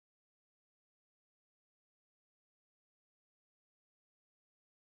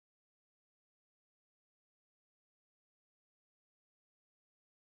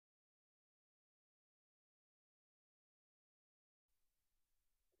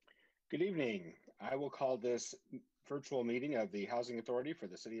Good evening. I will call this virtual meeting of the Housing Authority for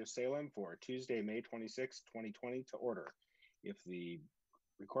the City of Salem for Tuesday, May 26, 2020 to order. If the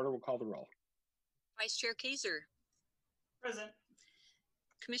recorder will call the roll. Vice Chair Kaiser. Present.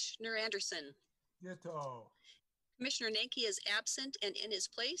 Commissioner Andersen. Ditto. Commissioner Nanke is absent, and in his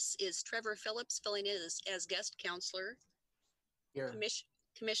place is Trevor Phillips, filling in as guest counselor. Here.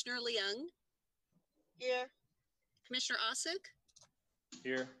 Commissioner Leung. Here. Commissioner Osick.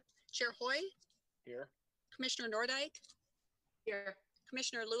 Here. Chair Hoy. Here. Commissioner Nordyke. Here.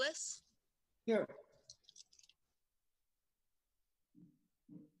 Commissioner Lewis. Here.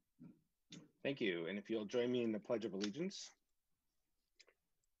 Thank you. And if you'll join me in the Pledge of Allegiance.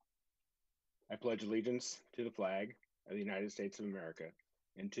 I pledge allegiance to the flag of the United States of America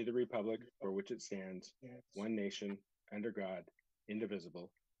and to the republic for which it stands, one nation, under God,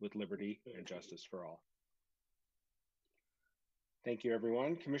 indivisible, with liberty and justice for all. Thank you,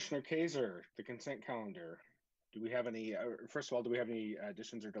 everyone. Commissioner Kaiser, the consent calendar. Do we have any, first of all, do we have any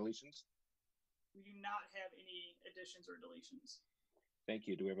additions or deletions? We do not have any additions or deletions. Thank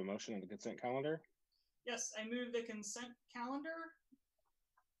you. Do we have a motion on the consent calendar? Yes, I move the consent calendar.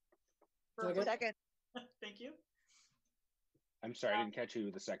 Second. Thank you. I'm sorry, I didn't catch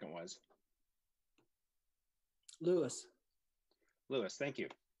who the second was. Lewis. Lewis, thank you.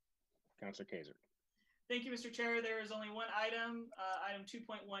 Councilor Kaiser. Thank you, Mr. Chair. There is only one item, item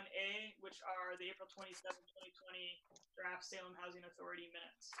 2.1A, which are the April 27, 2020 draft Salem Housing Authority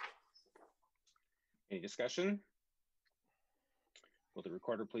minutes. Any discussion? Will the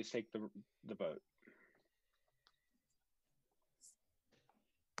recorder please take the vote?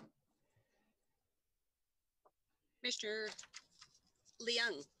 Commissioner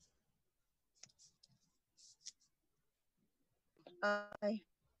Leung. Aye.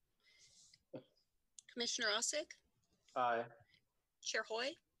 Commissioner Osick. Aye. Chair Hoy.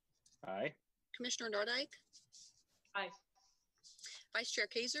 Aye. Commissioner Nordyke. Aye. Vice Chair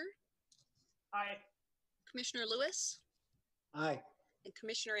Kaiser. Aye. Commissioner Lewis. Aye. And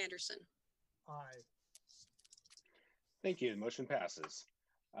Commissioner Andersen. Aye. Thank you. The motion passes.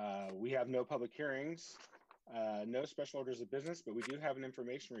 We have no public hearings, no special orders of business, but we do have an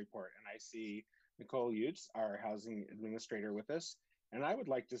information report. And I see Nicole Utes, our housing administrator, with us. And I would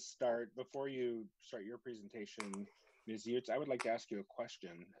like to start, before you start your presentation, Ms. Utes, I would like to ask you a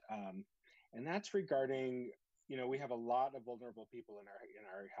question. And that's regarding, you know, we have a lot of vulnerable people in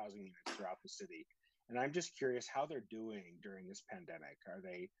our housing units throughout the city. And I'm just curious how they're doing during this pandemic.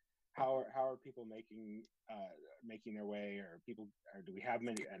 How are people making their way, or do we have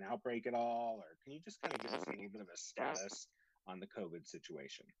an outbreak at all? Or can you just kind of give us a little bit of a status on the COVID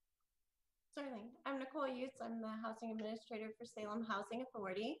situation? Certainly. I'm Nicole Utes. I'm the housing administrator for Salem Housing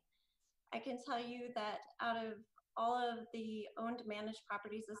Authority. I can tell you that out of all of the owned managed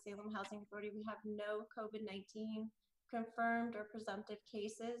properties of Salem Housing Authority, we have no COVID-19 confirmed or presumptive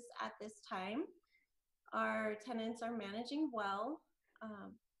cases at this time. Our tenants are managing well.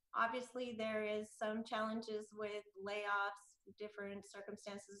 Obviously, there is some challenges with layoffs, different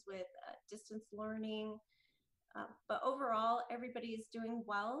circumstances with distance learning. But overall, everybody is doing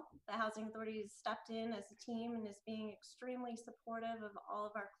well. The Housing Authority has stepped in as a team and is being extremely supportive of all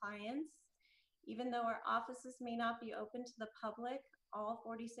of our clients. Even though our offices may not be open to the public, all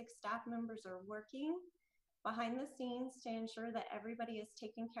 46 staff members are working behind the scenes to ensure that everybody is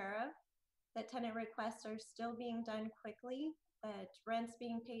taken care of, that tenant requests are still being done quickly, that rent's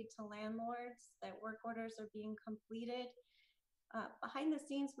being paid to landlords, that work orders are being completed. Behind the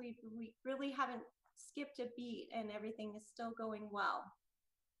scenes, we really haven't skipped a beat and everything is still going well.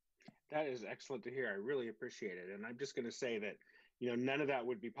 That is excellent to hear. I really appreciate it. And I'm just going to say that, you know, none of that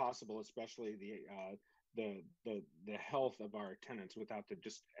would be possible, especially the health of our tenants, without the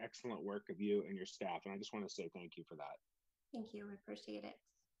just excellent work of you and your staff. And I just want to say thank you for that. Thank you. We appreciate it.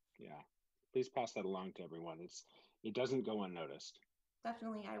 Yeah. Please pass that along to everyone. It doesn't go unnoticed.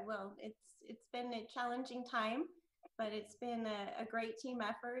 Definitely, I will. It's been a challenging time, but it's been a great team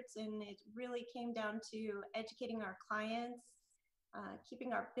effort, and it really came down to educating our clients,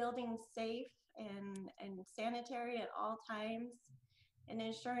 keeping our buildings safe and sanitary at all times, and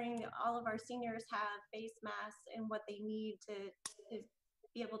ensuring all of our seniors have face masks and what they need to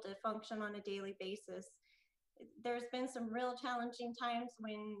be able to function on a daily basis. There's been some real challenging times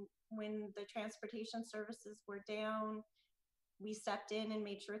when the transportation services were down. We stepped in and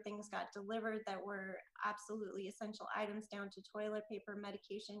made sure things got delivered that were absolutely essential items, down to toilet paper,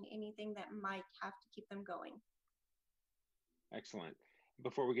 medication, anything that might have to keep them going. Excellent.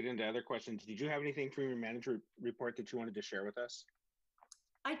 Before we get into other questions, did you have anything from your manager report that you wanted to share with us?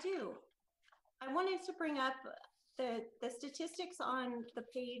 I do. I wanted to bring up The statistics on the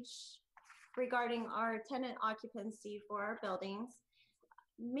page regarding our tenant occupancy for our buildings,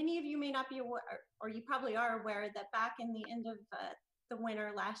 many of you may not be aware, or you probably are aware, that back in the end of the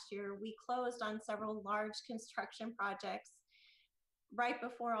winter last year, we closed on several large construction projects right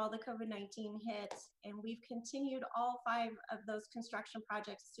before all the COVID-19 hit, and we've continued all 5 of those construction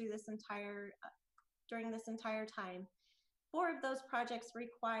projects through this during this entire time. 4 of those projects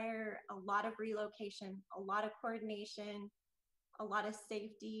require a lot of relocation, a lot of coordination, a lot of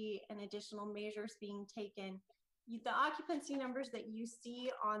safety and additional measures being taken. The occupancy numbers that you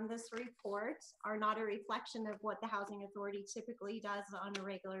see on this report are not a reflection of what the Housing Authority typically does on a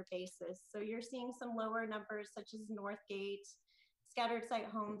regular basis. So you're seeing some lower numbers such as Northgate, scattered site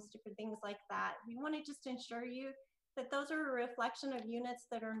homes, different things like that. We want to just ensure you that those are a reflection of units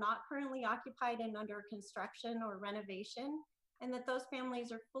that are not currently occupied and under construction or renovation, and that those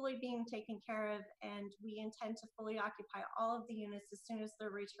families are fully being taken care of, and we intend to fully occupy all of the units as soon as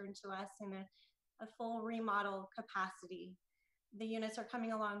they're returned to us in a full remodel capacity. The units are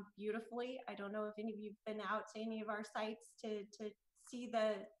coming along beautifully. I don't know if any of you've been out to any of our sites to see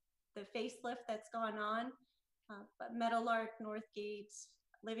the facelift that's gone on, but Meadowlark, Northgate,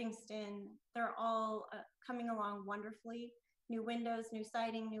 Livingston, they're all coming along wonderfully. New windows, new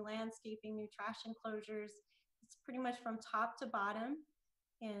siding, new landscaping, new trash enclosures. It's pretty much from top to bottom.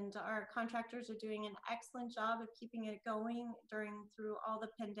 And our contractors are doing an excellent job of keeping it going through all the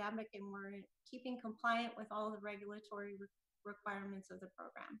pandemic, and we're keeping compliant with all the regulatory requirements of the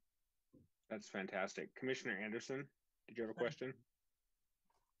program. That's fantastic. Commissioner Andersen, did you have a question?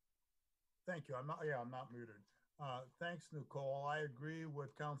 Thank you. I'm not muted. Thanks, Nicole. I agree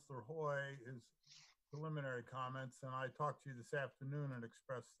with Councilor Hoy, his preliminary comments, and I talked to you this afternoon and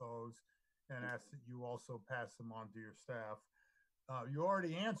expressed those and asked that you also pass them on to your staff. You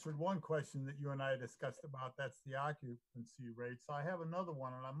already answered one question that you and I discussed about, that's the occupancy rates. I have another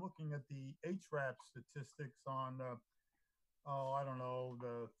one, and I'm looking at the HRAP statistics on, I don't know,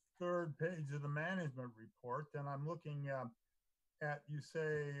 the 3rd page of the management report, and I'm looking at, you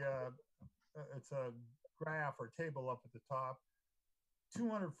say, it's a graph or table up at the top,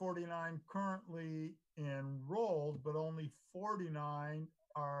 249 currently enrolled, but only 49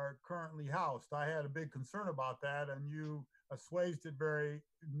 are currently housed. I had a big concern about that, and you assuaged it very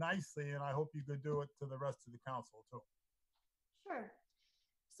nicely, and I hope you could do it to the rest of the council too. Sure.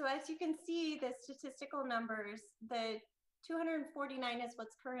 So as you can see, the statistical numbers, the 249 is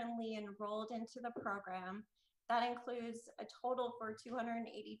what's currently enrolled into the program. That includes a total for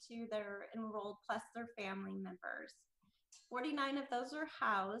 282 that are enrolled plus their family members. 49 of those are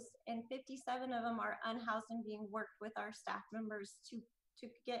housed, and 57 of them are unhoused and being worked with our staff members to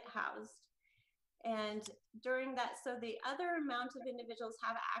get housed. And during that, so the other amount of individuals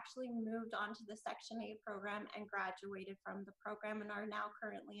have actually moved on to the Section 8 program and graduated from the program and are now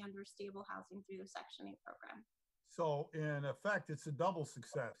currently under stable housing through the Section 8 program. So in effect, it's a double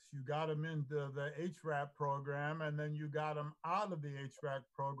success. You got them into the HRAP program, and then you got them out of the HRAP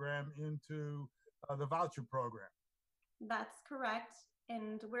program into the voucher program. That's correct.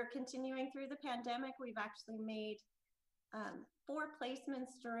 And we're continuing through the pandemic. We've actually made 4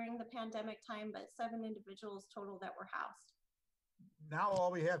 placements during the pandemic time, but 7 individuals total that were housed. Now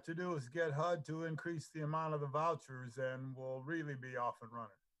all we have to do is get HUD to increase the amount of the vouchers, and we'll really be off and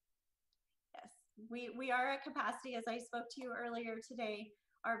running. Yes, we are at capacity. As I spoke to you earlier today,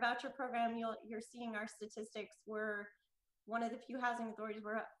 our voucher program, you're seeing our statistics. We're one of the few housing authorities,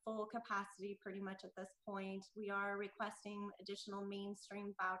 we're at full capacity pretty much at this point. We are requesting additional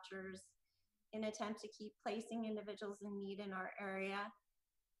mainstream vouchers in attempt to keep placing individuals in need in our area.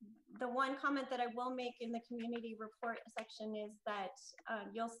 The one comment that I will make in the community report section is that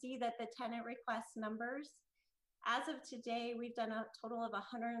you'll see that the tenant request numbers, as of today, we've done a total of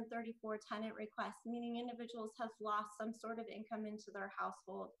 134 tenant requests, meaning individuals have lost some sort of income into their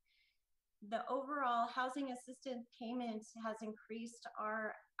household. The overall housing assistance payment has increased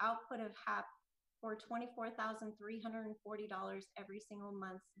our output of HAP for $24,340 every single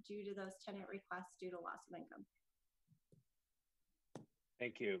month due to those tenant requests due to loss of income.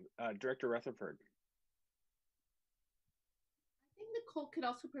 Thank you. Director Rutherford. I think Nicole could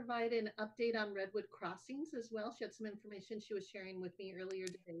also provide an update on Redwood Crossings as well. She had some information she was sharing with me earlier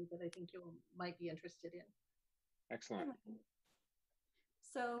today that I think you might be interested in. Excellent.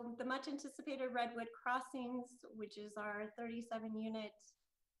 So the much anticipated Redwood Crossings, which is our 37-unit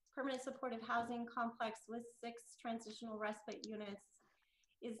permanent supportive housing complex with 6 transitional respite units,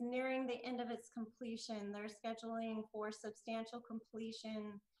 is nearing the end of its completion. They're scheduling for substantial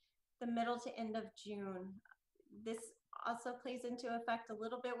completion the middle to end of June. This also plays into effect a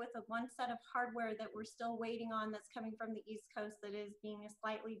little bit with one set of hardware that we're still waiting on that's coming from the East Coast that is being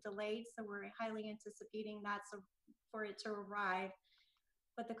slightly delayed. So we're highly anticipating that for it to arrive.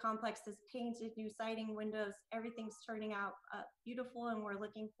 But the complex is painted, new siding, windows, everything's turning out beautiful, and we're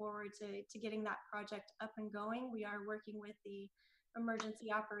looking forward to getting that project up and going. We are working with the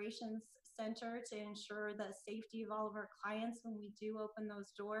Emergency Operations Center to ensure the safety of all of our clients when we do open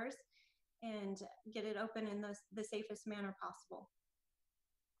those doors and get it open in the safest manner possible.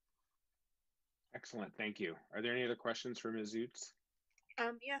 Excellent, thank you. Are there any other questions for Ms. Utz?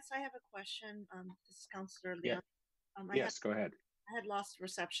 Yes, I have a question. This is Councilor Yeah. Leon. Yes, go ahead. I had lost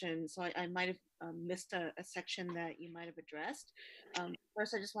reception, so I might have missed a section that you might have addressed.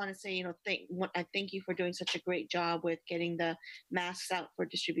 First, I just want to say, I thank you for doing such a great job with getting the masks out for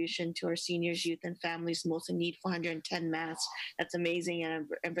distribution to our seniors, youth, and families most in need. 410 masks. That's amazing, and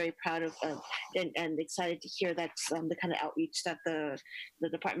I'm very proud of and excited to hear that's the kind of outreach that the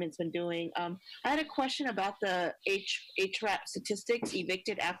department's been doing. I had a question about the HRAP statistics,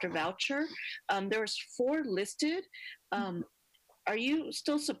 evicted after voucher. There was 4 listed. Are you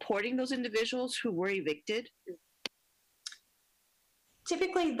still supporting those individuals who were evicted?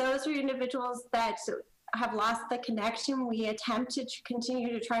 Typically, those are individuals that have lost the connection. We attempt to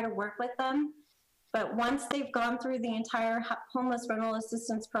continue to try to work with them. But once they've gone through the entire homeless rental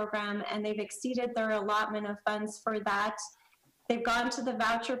assistance program and they've exceeded their allotment of funds for that, they've gone to the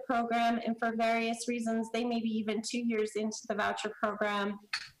voucher program, and for various reasons, they may be even 2 years into the voucher program,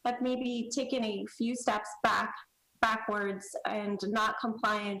 have maybe taken a few steps backwards and not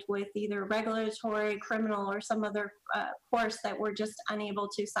compliant with either regulatory, criminal, or some other course that we're just unable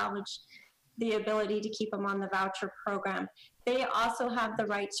to salvage the ability to keep them on the voucher program. They also have the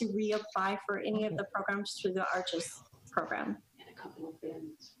right to reapply for any of the programs through the ARCHES program.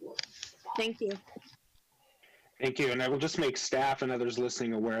 Thank you. Thank you, and I will just make staff and others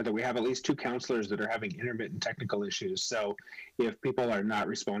listening aware that we have at least 2 counselors that are having intermittent technical issues. So if people are not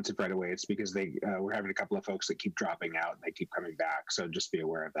responsive right away, it's because we're having a couple of folks that keep dropping out and they keep coming back. So just be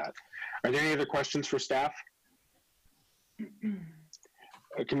aware of that. Are there any other questions for staff?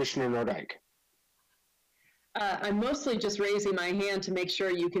 Commissioner Nordyke. I'm mostly just raising my hand to make sure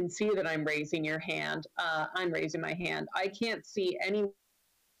you can see that I'm raising your hand. I'm raising my hand. I can't see anyone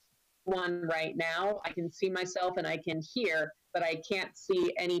right now. I can see myself and I can hear, but I can't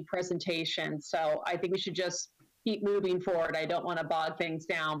see any presentation. So I think we should just keep moving forward. I don't want to bog things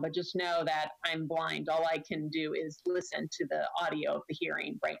down, but just know that I'm blind. All I can do is listen to the audio of the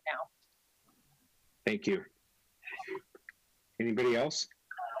hearing right now. Thank you. Anybody else?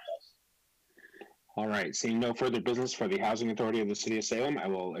 All right, seeing no further business for the Housing Authority of the City of Salem, I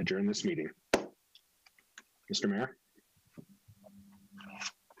will adjourn this meeting. Mr. Mayor.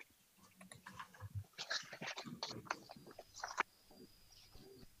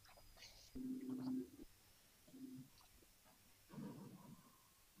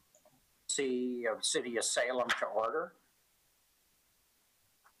 Of City of Salem to order.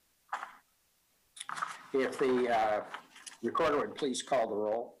 If the recorder would please call the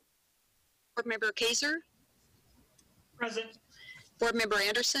roll. Board Member Kaiser? Present. Board Member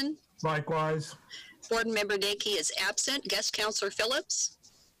Andersen? Likewise. Board Member Danke is absent. Guest Councilor Phillips?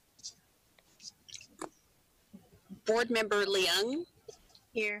 Board Member Leung?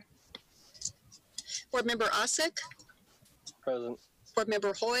 Here. Board Member Osik? Present. Board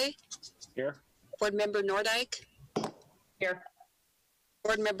Member Hoy? Here. Board Member Nordyke? Here.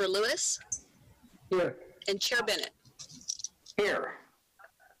 Board Member Lewis? Here. And Chair Bennett? Here.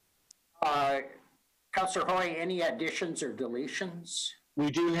 Councilor Hoy, any additions or deletions? We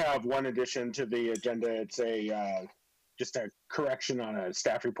do have one addition to the agenda. It's just a correction on a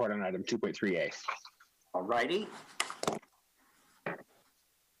staff report on item 2.3A. All righty.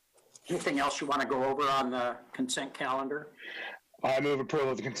 Anything else you want to go over on the consent calendar? I move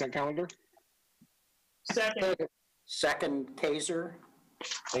approval of the consent calendar. Second. Second, Kaiser.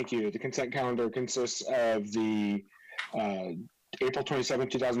 Thank you. The consent calendar consists of the April 27,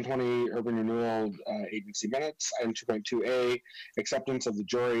 2020 Urban Renewal Agency minutes. Item 2.2A, acceptance of the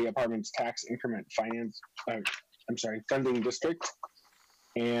Jory Apartments Tax Increment Funding District.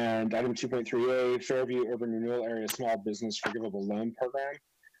 And item 2.3A, Fairview Urban Renewal Area Small Business Forgivable Loan Program.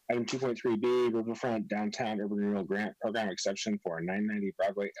 Item 2.3B, Riverfront Downtown Urban Renewal Grant Program exception for 990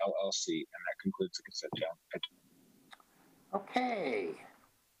 Broadway LLC. And that concludes the consent calendar. Okay.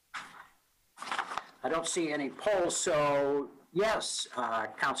 I don't see any polls, so yes,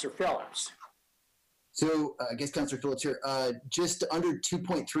 Councilor Phillips. So I guess Councilor Phillips here, just under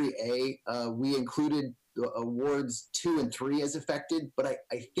 2.3A, we included wards 2 and 3 as affected, but I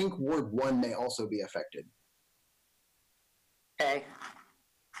think Ward 1 may also be affected. Okay,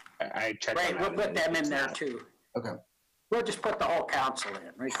 I checked. great, on we'll that put and them in it's there not. too. Okay. We'll just put the whole council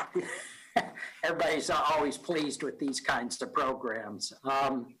in, right? Everybody's always pleased with these kinds of programs.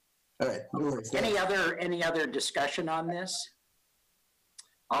 All right. No worries. Any other discussion on this?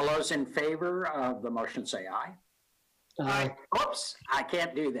 All those in favor of the motion say aye. Aye. Oops, I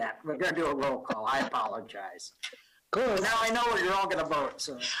can't do that. We're gonna do a roll call. I apologize. Good. Now I know where you're all gonna vote,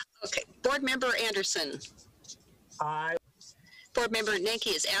 so. Okay, Board Member Andersen. Aye. Board Member Nanki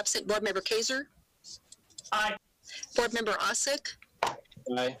is absent. Board Member Kaiser. Aye. Board Member Osick.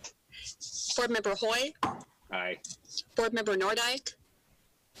 Aye. Board Member Hoy. Aye. Board Member Nordijk.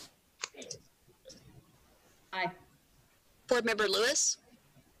 Aye. Board Member Lewis.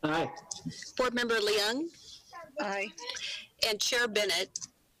 Aye. Board Member Leung. Aye. And Chair Bennett.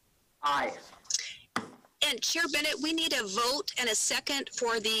 Aye. And Chair Bennett, we need a vote and a second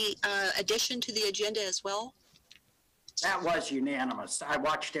for the addition to the agenda as well. That was unanimous. I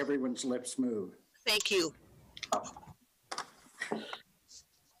watched everyone's lips move. Thank you.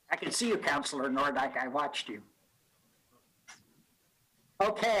 I can see you, Councilor Nordijk. I watched you.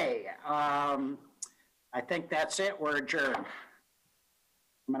 Okay, I think that's it. We're adjourned.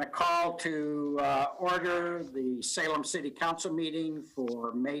 I'm going to call to order the Salem City Council meeting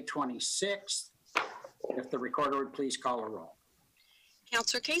for May 26th. If the recorder would please call a roll.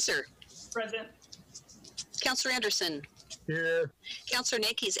 Councilor Kaiser. Present. Councilor Andersen. Here. Councilor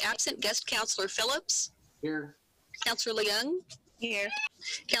Nanki is absent. Guest Councilor Phillips. Here. Councilor Leung. Here.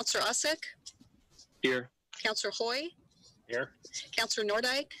 Councilor Osick. Here. Councilor Hoy. Here. Councilor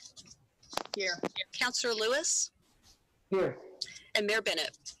Nordijk. Here. Councilor Lewis. Here. And Mayor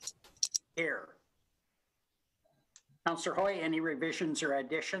Bennett. Here. Councilor Hoy, any revisions or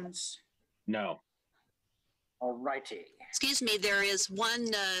additions? No. All righty. Excuse me, there is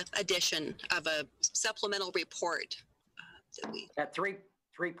one addition of a supplemental report. That we, At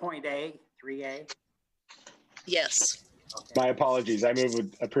 3.A. yes. Okay. My apologies. I move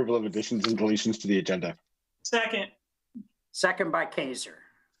with approval of additions and deletions to the agenda. Second. Second by Kaiser.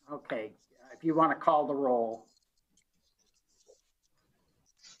 Okay, if you want to call the roll.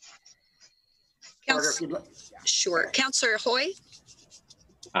 Order if you'd like. Yeah. Sure. Councilor Hoy.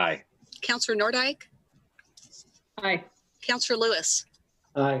 Aye. Councilor Nordijk. Aye. Councilor Lewis.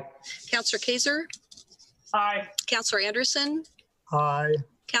 Aye. Councilor Kaiser. Aye. Councilor Andersen. Aye.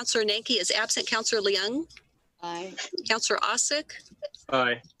 Councilor Nanki is absent. Councilor Leung. Aye. Councilor Osick.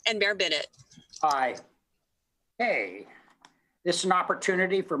 Aye. And Mayor Bennett. Aye. Okay. This is an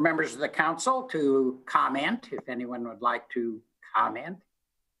opportunity for members of the council to comment, if anyone would like to comment.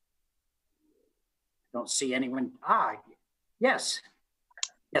 Don't see anyone. Yes.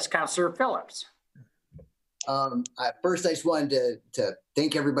 Yes, Councilor Phillips. First, I just wanted to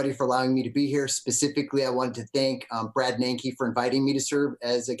thank everybody for allowing me to be here. Specifically, I wanted to thank Brad Nanki for inviting me to serve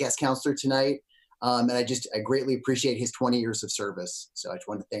as a guest counselor tonight. And I greatly appreciate his 20 years of service. So I just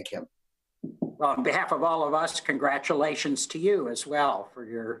wanted to thank him. Well, on behalf of all of us, congratulations to you as well for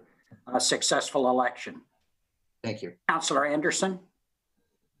your successful election. Thank you. Councilor Andersen.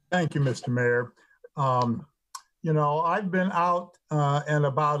 Thank you, Mr. Mayor. You know, I've been out and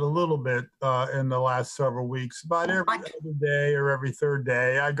about a little bit in the last several weeks, about every other day or every third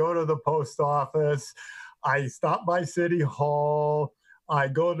day. I go to the post office, I stop by City Hall, I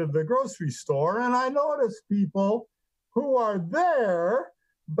go to the grocery store, and I notice people who are there,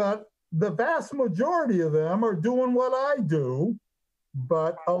 but the vast majority of them are doing what I do,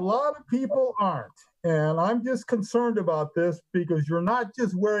 but a lot of people aren't. And I'm just concerned about this because you're not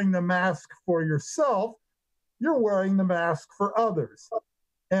just wearing the mask for yourself, you're wearing the mask for others.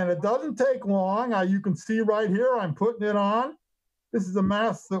 And it doesn't take long. You can see right here, I'm putting it on. This is a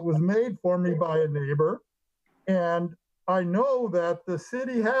mask that was made for me by a neighbor. And I know that the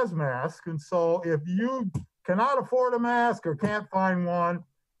city has masks. And so if you cannot afford a mask or can't find one,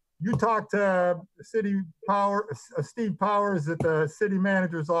 you talk to Steve Powers at the city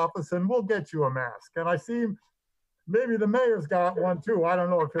manager's office and we'll get you a mask. And I see maybe the mayor's got one too. I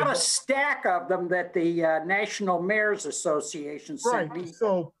don't know if I've got a stack of them that the National Mayors Association sent me.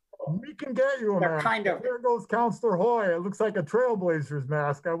 So we can get you a They're mask. kind of. There goes Councilor Hoy. It looks like a Trailblazers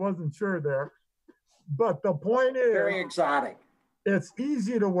mask. I wasn't sure there. But the point is, Very exotic. It's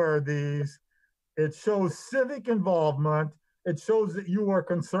easy to wear these. It shows civic involvement. It shows that you are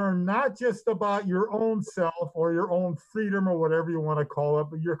concerned not just about your own self or your own freedom or whatever you want to call it,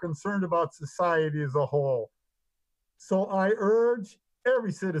 but you're concerned about society as a whole. So I urge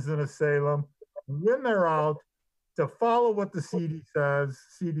every citizen of Salem, when they're out, to follow what the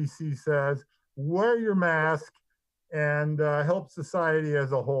CDC says, wear your mask, and help society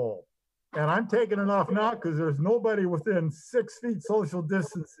as a whole. And I'm taking it off now because there's nobody within 6 feet social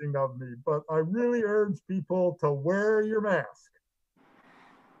distancing of me. But I really urge people to wear your mask.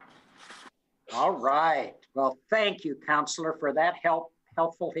 All right. Well, thank you, Counselor, for that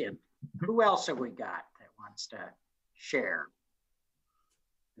helpful hint. Who else have we got that wants to share?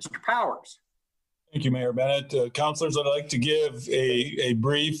 Mr. Powers. Thank you, Mayor Bennett. Councilors, I'd like to give a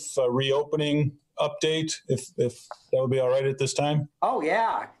brief reopening update, if that would be all right at this time. Oh,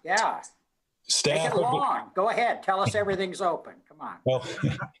 yeah. Staff, make it long. Go ahead. Tell us everything's open. Come on. Well,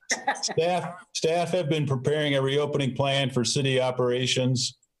 staff have been preparing a reopening plan for city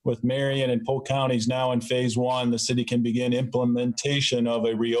operations. With Marion and Polk counties now in phase 1, the city can begin implementation of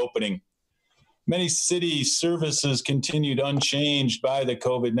a reopening. Many city services continued unchanged by the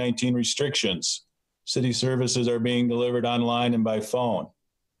COVID-19 restrictions. City services are being delivered online and by phone.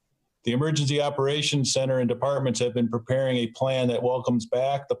 The Emergency Operations Center and departments have been preparing a plan that welcomes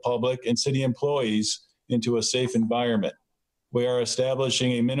back the public and city employees into a safe environment. We are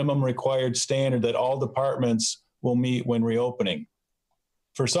establishing a minimum required standard that all departments will meet when reopening.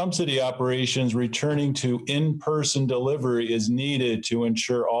 For some city operations, returning to in-person delivery is needed to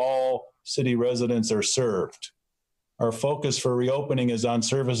ensure all city residents are served. Our focus for reopening is on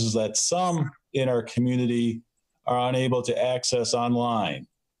services that some in our community are unable to access online.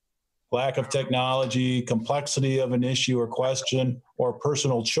 Lack of technology, complexity of an issue or question, or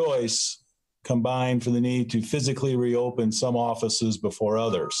personal choice combined for the need to physically reopen some offices before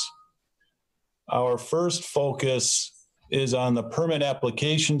others. Our first focus is on the Permit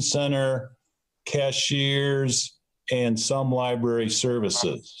Application Center, cashiers, and some library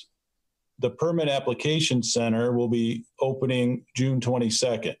services. The Permit Application Center will be opening June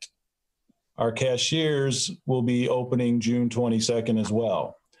 22nd. Our cashiers will be opening June 22nd as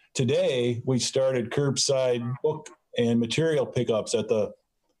well. Today, we started curbside book and material pickups at the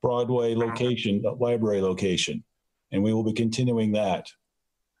Broadway location, the library location, and we will be continuing that.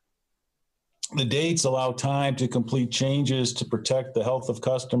 The dates allow time to complete changes to protect the health of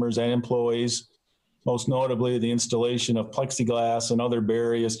customers and employees, most notably the installation of plexiglass and other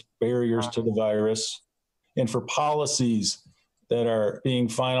barriers to the virus, and for policies that are being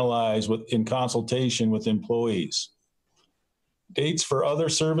finalized in consultation with employees. Dates for other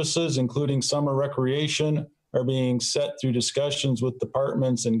services, including summer recreation, are being set through discussions with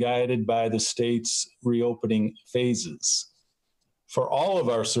departments and guided by the state's reopening phases. For all of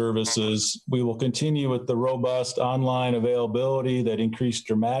our services, we will continue with the robust online availability that increased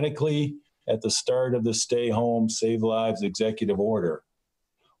dramatically at the start of the Stay Home, Save Lives executive order.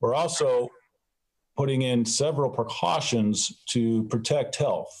 We're also putting in several precautions to protect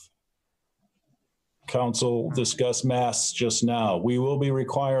health. Council discussed masks just now. We will be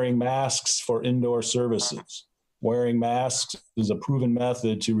requiring masks for indoor services. Wearing masks is a proven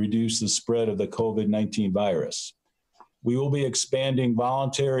method to reduce the spread of the COVID-19 virus. We will be expanding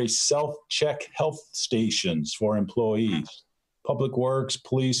voluntary self-check health stations for employees. Public Works,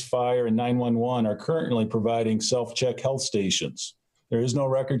 Police, Fire, and 911 are currently providing self-check health stations. There is no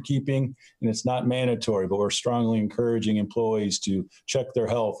record keeping, and it's not mandatory, but we're strongly encouraging employees to check their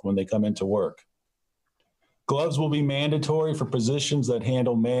health when they come into work. Gloves will be mandatory for positions that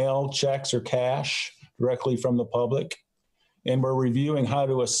handle mail, checks, or cash directly from the public. And we're reviewing how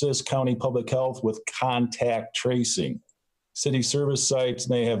to assist county public health with contact tracing. City service sites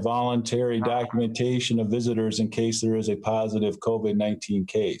may have voluntary documentation of visitors in case there is a positive COVID-19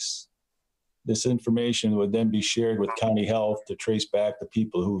 case. This information would then be shared with county health to trace back the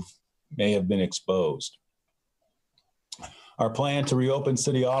people who may have been exposed. Our plan to reopen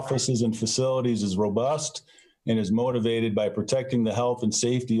city offices and facilities is robust and is motivated by protecting the health and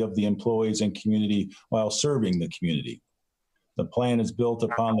safety of the employees and community while serving the community. The plan is built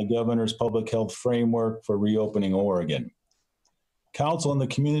upon the governor's public health framework for reopening Oregon. Council and the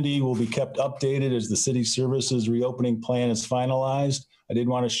community will be kept updated as the city services reopening plan is finalized. I did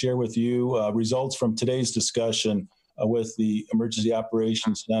want to share with you results from today's discussion with the Emergency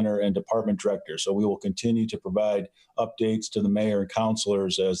Operations Center and department director. So we will continue to provide updates to the mayor and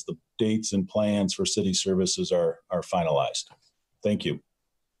councilors as the dates and plans for city services are finalized. Thank you.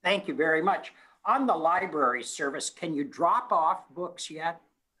 Thank you very much. On the library service, can you drop off books yet?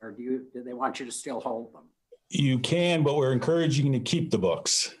 Or do they want you to still hold them? You can, but we're encouraging you to keep the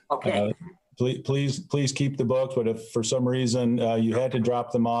books. Okay. Please keep the books, but if for some reason you had to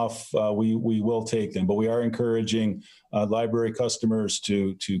drop them off, we will take them. But we are encouraging library customers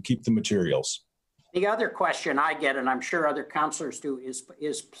to keep the materials. The other question I get, and I'm sure other counselors do,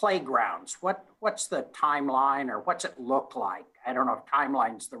 is playgrounds. What's the timeline, or what's it look like? I don't know if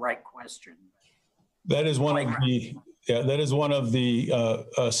timeline's the right question. That is one of the Yeah, that is one of the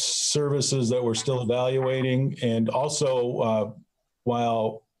services that we're still evaluating. And also,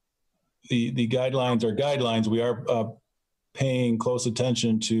 while the guidelines are guidelines, we are paying close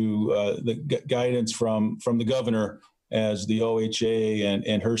attention to the guidance from the governor as the OHA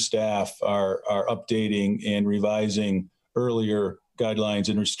and her staff are updating and revising earlier guidelines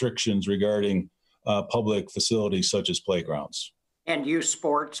and restrictions regarding public facilities such as playgrounds. And youth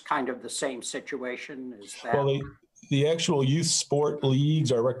sports, kind of the same situation as that? Well, the actual youth sport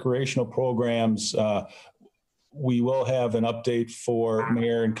leagues, our recreational programs, we will have an update for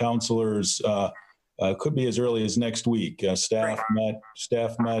mayor and councilors. Could be as early as next week. Staff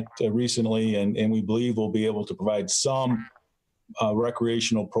met recently, and we believe we'll be able to provide some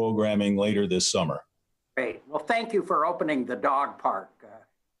recreational programming later this summer. Great. Well, thank you for opening the dog park.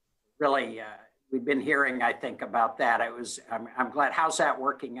 Really, we've been hearing, I think, about that. I'm glad. How's that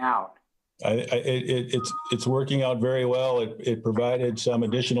working out? It's working out very well. It provided some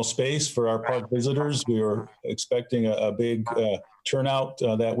additional space for our park visitors. We were expecting a big turnout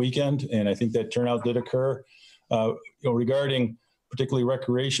that weekend, and I think that turnout did occur. Regarding particularly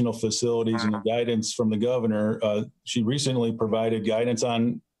recreational facilities and the guidance from the governor, she recently provided guidance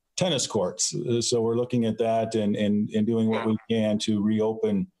on tennis courts. So we're looking at that and doing what we can to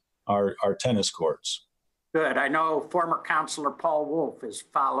reopen our tennis courts. Good. I know former Councilor Paul Wolf is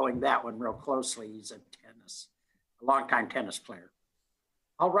following that one real closely. He's a longtime tennis player.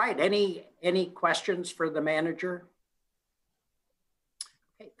 All right. Any questions for the manager?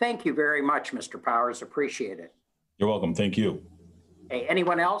 Okay, thank you very much, Mr. Powers. Appreciate it. You're welcome. Thank you. Hey,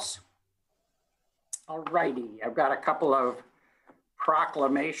 anyone else? All righty. I've got a couple of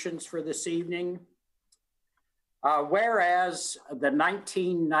proclamations for this evening. Whereas the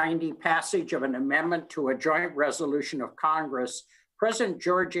 1990 passage of an amendment to a joint resolution of Congress, President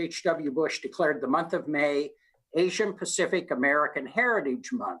George H.W. Bush declared the month of May Asian Pacific American Heritage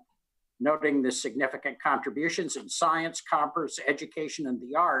Month, noting the significant contributions in science, commerce, education, and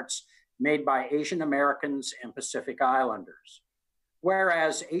the arts made by Asian Americans and Pacific Islanders.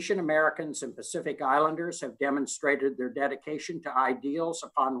 Whereas Asian Americans and Pacific Islanders have demonstrated their dedication to ideals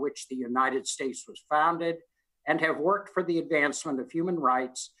upon which the United States was founded, and have worked for the advancement of human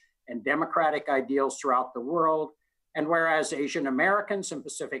rights and democratic ideals throughout the world. And whereas Asian Americans and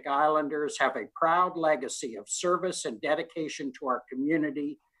Pacific Islanders have a proud legacy of service and dedication to our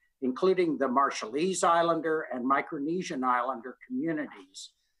community, including the Marshallese Islander and Micronesian Islander communities.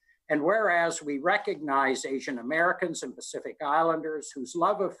 And whereas we recognize Asian Americans and Pacific Islanders whose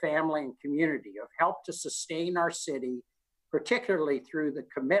love of family and community have helped to sustain our city, particularly through the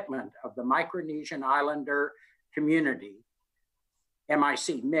commitment of the Micronesian Islander community,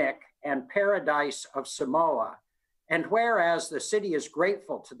 MIC, and Paradise of Samoa. And whereas the city is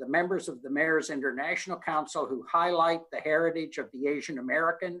grateful to the members of the Mayor's International Council who highlight the heritage of the Asian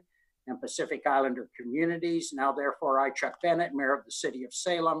American and Pacific Islander communities, now therefore I, Chuck Bennett, Mayor of the City of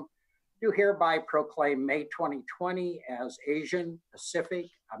Salem, do hereby proclaim May 2020 as Asian Pacific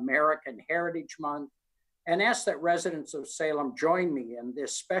American Heritage Month, and ask that residents of Salem join me in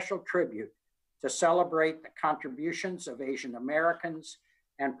this special tribute to celebrate the contributions of Asian Americans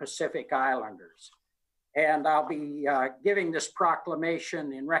and Pacific Islanders. And I'll be giving this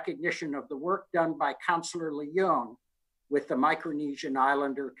proclamation in recognition of the work done by Councilor Leung with the Micronesian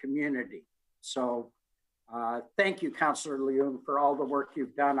Islander community. So thank you, Councilor Leung, for all the work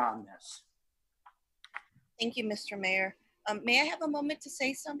you've done on this. Thank you, Mr. Mayor. May I have a moment to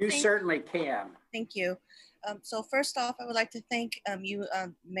say something? You certainly can. Thank you. So first off, I would like to thank you,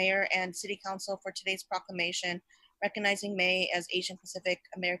 Mayor and City Council, for today's proclamation recognizing May as Asian Pacific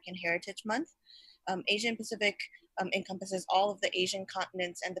American Heritage Month. Asian Pacific encompasses all of the Asian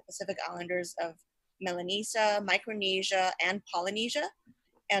continents and the Pacific Islanders of Melanesia, Micronesia, and Polynesia.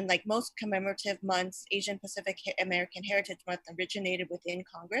 And like most commemorative months, Asian Pacific American Heritage Month originated within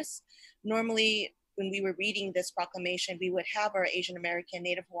Congress. Normally, when we were reading this proclamation, we would have our Asian American,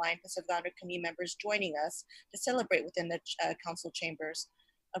 Native Hawaiian, Pacific Islander community members joining us to celebrate within the council chambers.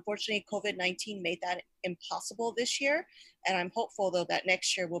 Unfortunately, COVID-19 made that impossible this year, and I'm hopeful, though, that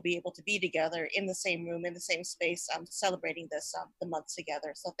next year we'll be able to be together in the same room, in the same space, celebrating this the month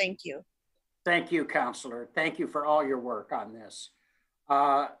together. So thank you. Thank you, Councilor. Thank you for all your work on this.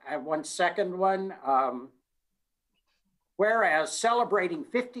 I have one second one. Whereas celebrating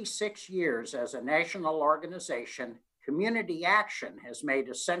 56 years as a national organization, Community Action has made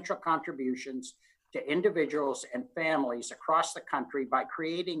essential contributions to individuals and families across the country by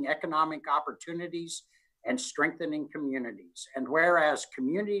creating economic opportunities and strengthening communities. And whereas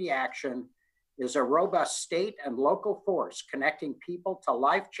Community Action is a robust state and local force connecting people to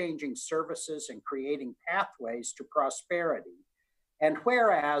life-changing services and creating pathways to prosperity. And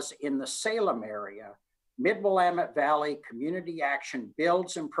whereas in the Salem area, Mid-Willamette Valley Community Action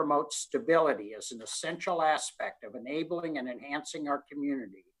builds and promotes stability as an essential aspect of enabling and enhancing our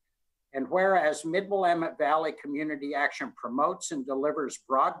community. And whereas Mid-Willamette Valley Community Action promotes and delivers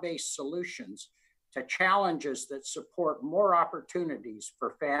broad-based solutions to challenges that support more opportunities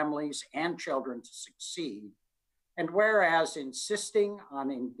for families and children to succeed. And whereas insisting on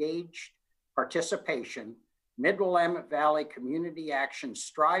engaged participation, Mid-Willamette Valley Community Action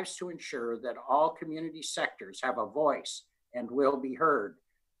strives to ensure that all community sectors have a voice and will be heard.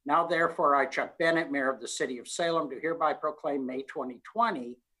 Now, therefore, I, Chuck Bennett, Mayor of the City of Salem, do hereby proclaim May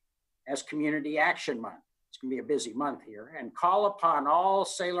 2020 as Community Action Month. It's going to be a busy month here, and call upon all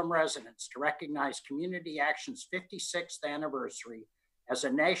Salem residents to recognize Community Action's 56th anniversary as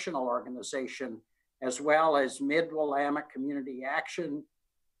a national organization, as well as Mid-Willamette Community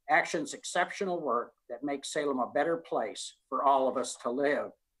Action's exceptional work that makes Salem a better place for all of us to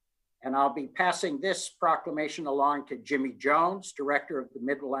live. And I'll be passing this proclamation along to Jimmy Jones, Director of the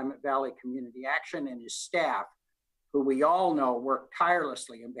Mid-Willamette Valley Community Action, and his staff, who we all know work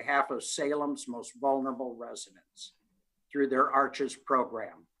tirelessly on behalf of Salem's most vulnerable residents through their Arches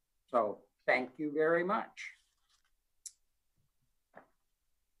program. So thank you very much.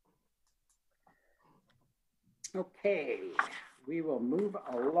 Okay, we will move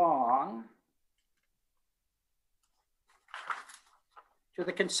along to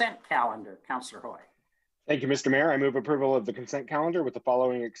the consent calendar. Councilor Hoy. Thank you, Mr. Mayor. I move approval of the consent calendar with the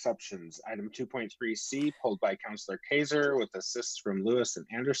following exceptions. Item 2.3C pulled by Councilor Kaiser with assists from Lewis and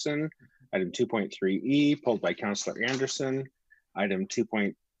Anderson. Item 2.3E pulled by Councilor Anderson. Item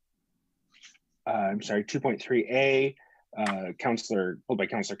 2.3A pulled by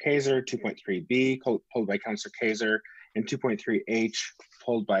Councilor Kaiser. 2.3B pulled by Councilor Kaiser, and 2.3H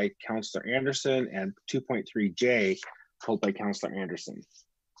pulled by Councilor Anderson, and 2.3J pulled by Councilor Anderson.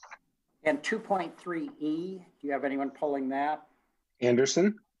 And 2.3E, do you have anyone pulling that?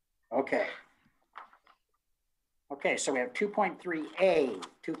 Anderson. Okay. Okay, so we have 2.3A,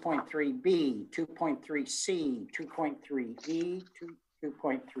 2.3B, 2.3C, 2.3E,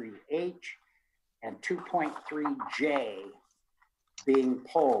 2.3H, and 2.3J being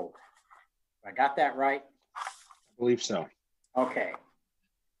pulled. I got that right? I believe so. Okay.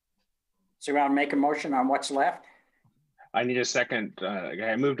 So you want to make a motion on what's left? I need a second.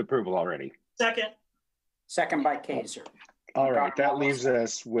 I moved approval already. Second. Second by Kaiser. All right, that leaves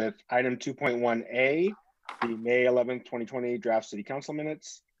us with item 2.1A, the May 11th, 2020 draft city council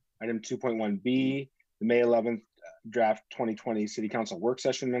minutes. Item 2.1B, the May 11th draft 2020 city council work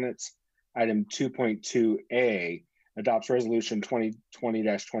session minutes. Item 2.2A adopts resolution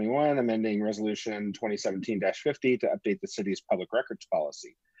 2020-21, amending resolution 2017-50 to update the city's public records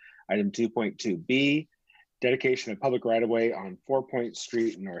policy. Item 2.2B, dedication of public right-of-way on 4 Point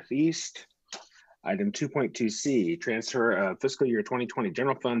Street Northeast. Item 2.2C, transfer of fiscal year 2020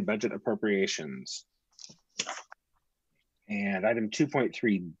 general fund budget appropriations. And item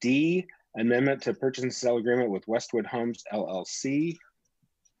 2.3D, amendment to purchase and sale agreement with Westwood Homes LLC.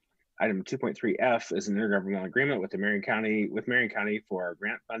 Item 2.3F is an intergovernmental agreement with Marion County for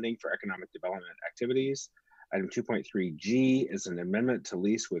grant funding for economic development activities. Item 2.3G is an amendment to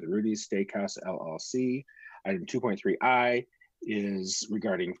lease with Rudy's Steakhouse LLC. Item 2.3I is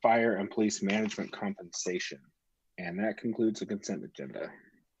regarding fire and police management compensation. And that concludes the consent agenda.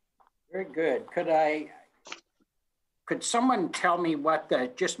 Very good. Could someone tell me what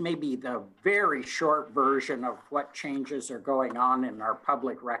just maybe the very short version of what changes are going on in our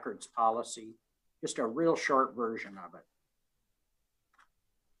public records policy? Just a real short version of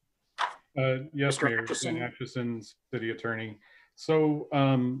it. Yes, Mr. Mayor, Atchison? Atchison, City Attorney. So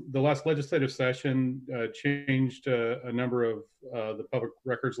the last legislative session changed a number of the public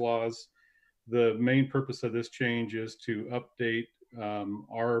records laws. The main purpose of this change is to update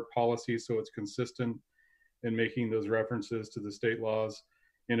our policy so it's consistent in making those references to the state laws.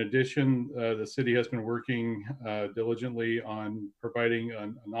 In addition, the city has been working diligently on providing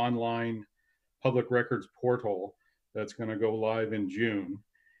an online public records portal that's going to go live in June.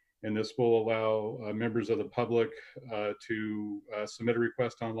 And this will allow members of the public to submit a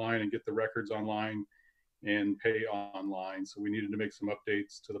request online and get the records online and pay online. So we needed to make some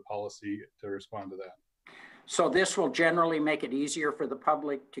updates to the policy to respond to that. So this will generally make it easier for the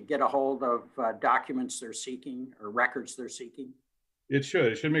public to get a hold of documents they're seeking or records they're seeking? It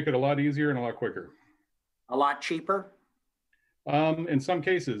should. It should make it a lot easier and a lot quicker. A lot cheaper? In some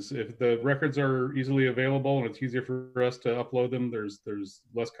cases, if the records are easily available and it's easier for us to upload them, there's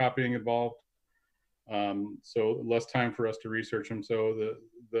less copying involved. So less time for us to research them. So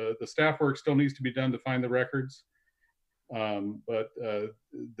the staff work still needs to be done to find the records, but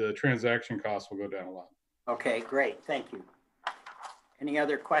the transaction costs will go down a lot. Okay, great, thank you. Any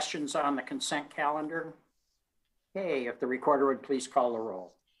other questions on the consent calendar? Okay, if the recorder would please call the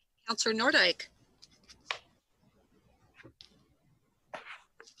roll. Counselor Nordike.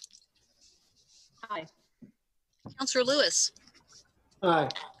 Aye. Counselor Lewis. Aye.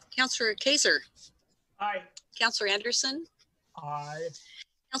 Counselor Kaiser. Aye. Counselor Andersen. Aye.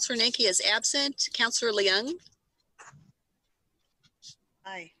 Counselor Nanki is absent. Counselor Leung.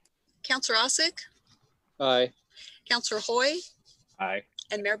 Aye. Counselor Osick. Aye. Counselor Hoy. Aye.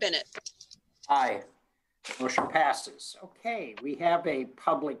 And Mayor Bennett. Aye. Motion passes. Okay, we have a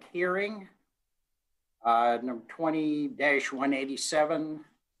public hearing, number 20-187.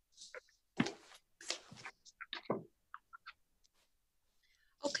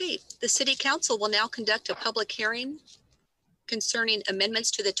 Okay, the City Council will now conduct a public hearing concerning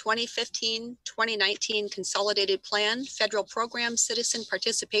amendments to the 2015-2019 Consolidated Plan, Federal Program Citizen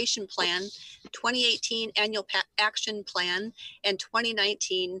Participation Plan, 2018 Annual Action Plan, and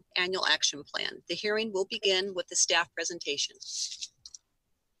 2019 Annual Action Plan. The hearing will begin with the staff presentation.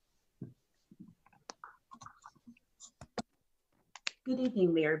 Good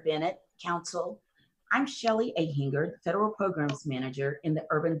evening, Mayor Bennett, Council. I'm Shelley Ahinger, Federal Programs Manager in the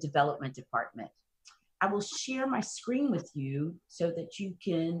Urban Development Department. I will share my screen with you so that you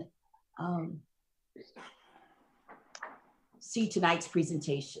can see tonight's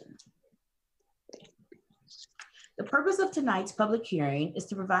presentation. The purpose of tonight's public hearing is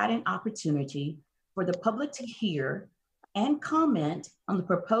to provide an opportunity for the public to hear and comment on the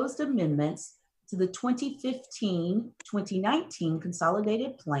proposed amendments to the 2015-2019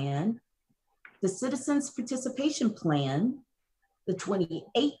 Consolidated Plan, the Citizens Participation Plan, the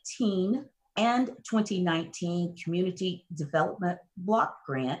 2018 and 2019 Community Development Block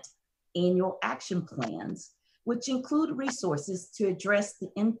Grant Annual Action Plans, which include resources to address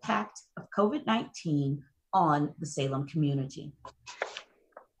the impact of COVID-19 on the Salem community.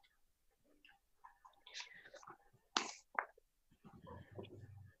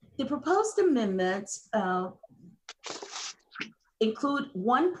 The proposed amendments include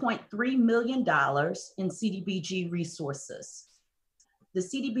 $1.3 million in CDBG resources. The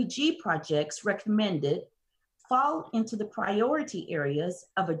CDBG projects recommended fall into the priority areas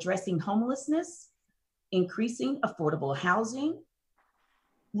of addressing homelessness, increasing affordable housing,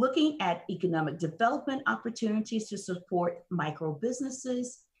 looking at economic development opportunities to support micro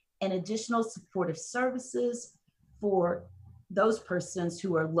businesses, and additional supportive services for those persons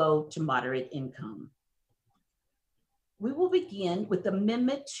who are low to moderate income. We will begin with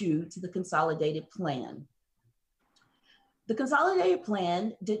Amendment 2 to the Consolidated Plan. The Consolidated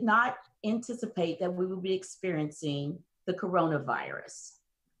Plan did not anticipate that we would be experiencing the coronavirus,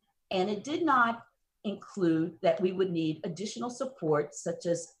 and it did not include that we would need additional support such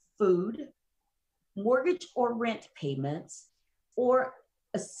as food, mortgage or rent payments, or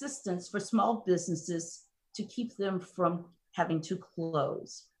assistance for small businesses to keep them from having to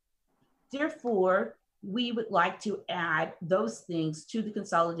close. Therefore, we would like to add those things to the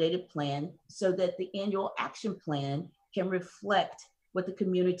Consolidated Plan so that the Annual Action Plan can reflect what the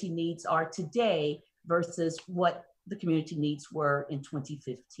community needs are today versus what the community needs were in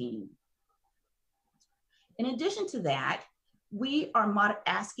 2015. In addition to that, we are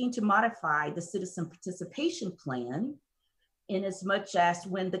asking to modify the Citizen Participation Plan in as much as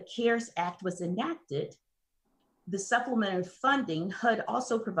when the CARES Act was enacted, the supplementary funding, HUD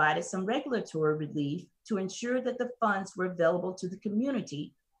also provided some regulatory relief to ensure that the funds were available to the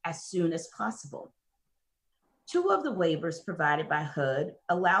community as soon as possible. Two of the waivers provided by HUD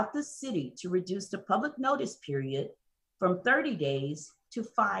allowed the city to reduce the public notice period from 30 days to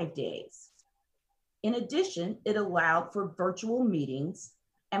 5 days. In addition, it allowed for virtual meetings,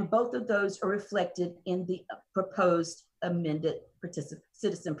 and both of those are reflected in the proposed amended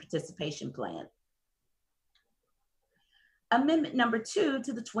Citizen Participation Plan. Amendment number 2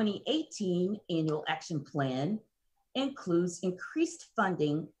 to the 2018 Annual Action Plan includes increased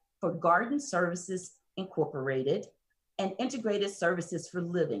funding for Garden Services Incorporated and Integrated Services for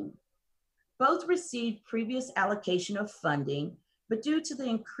Living. Both received previous allocation of funding, but due to the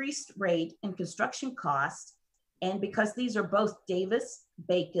increased rate in construction costs, and because these are both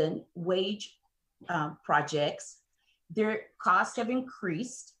Davis-Bacon wage projects, their costs have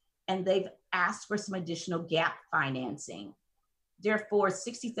increased and they've asked for some additional gap financing. Therefore,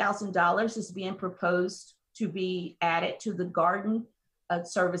 $60,000 is being proposed to be added to the garden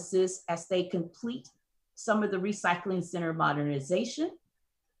services as they complete some of the recycling center modernization,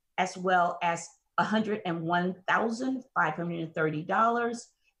 as well as $101,530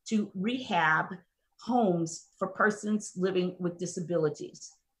 to rehab homes for persons living with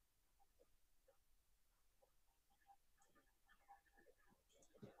disabilities.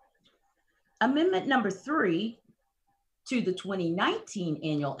 Amendment number 3 to the 2019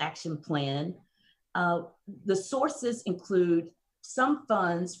 Annual Action Plan, the sources include some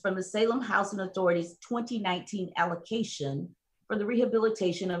funds from the Salem Housing Authority's 2019 allocation for the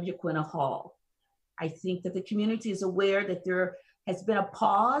rehabilitation of Yaquina Hall. I think that the community is aware that there has been a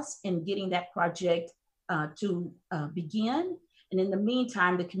pause in getting that project to begin. And in the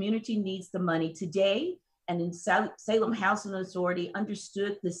meantime, the community needs the money today. And in Salem Housing Authority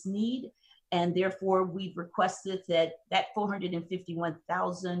understood this need. And therefore, we've requested that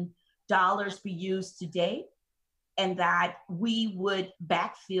 $451,000 be used today, and that we would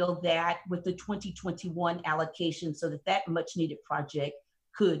backfill that with the 2021 allocation so that that much needed project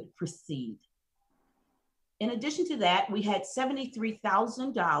could proceed. In addition to that, we had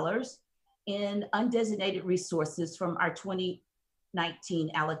 $73,000 in undesignated resources from our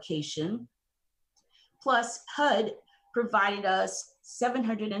 2019 allocation, plus HUD provided us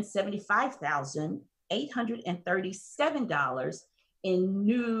 $775,837 in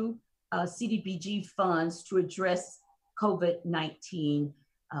new CDBG funds to address COVID-19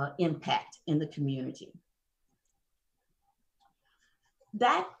 impact in the community.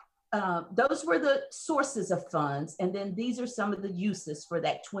 Those were the sources of funds, and then these are some of the uses for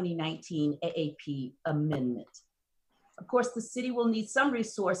that 2019 AAP amendment. Of course, the city will need some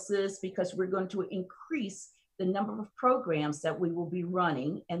resources because we're going to increase the number of programs that we will be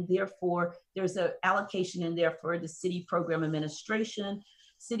running, and therefore there's an allocation in there for the city program administration.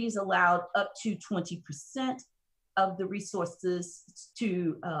 Cities allowed up to 20% of the resources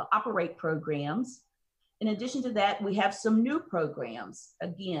to operate programs. In addition to that, we have some new programs.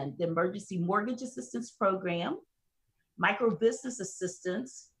 Again, the Emergency Mortgage Assistance Program, Micro Business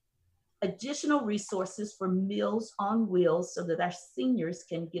Assistance, additional resources for Meals on Wheels so that our seniors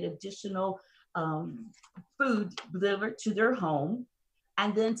can get additional food delivered to their home,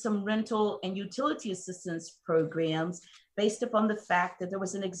 and then some rental and utility assistance programs based upon the fact that there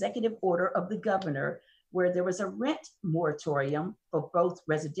was an executive order of the governor where there was a rent moratorium for both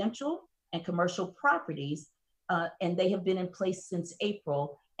residential and commercial properties, and they have been in place since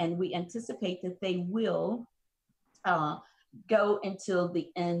April, and we anticipate that they will go until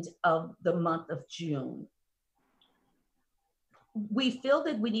the end of the month of June. We feel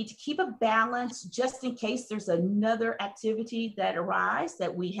that we need to keep a balance just in case there's another activity that arises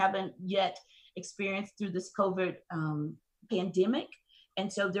that we haven't yet experienced through this COVID pandemic.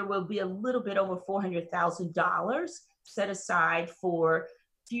 And so there will be a little bit over $400,000 set aside for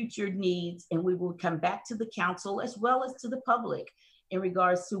future needs, and we will come back to the council as well as to the public in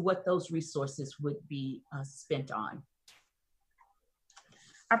regards to what those resources would be spent on.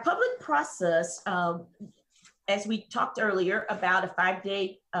 Our public process, as we talked earlier about a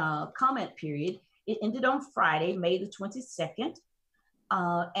 5-day comment period, it ended on Friday, May the 22nd.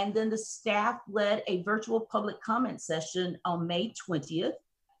 And then the staff led a virtual public comment session on May 20th.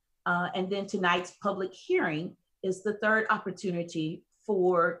 And then tonight's public hearing is the third opportunity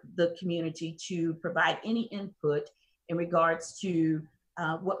for the community to provide any input in regards to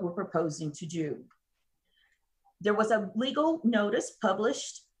what we're proposing to do. There was a legal notice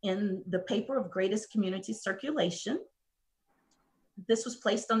published in the paper of greatest community circulation. This was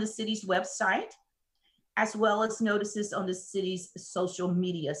placed on the city's website, as well as notices on the city's social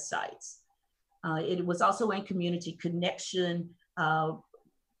media sites. It was also in Community Connection on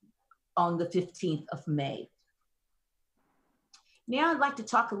the 15th of May. Now I'd like to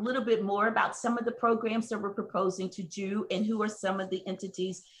talk a little bit more about some of the programs that we're proposing to do and who are some of the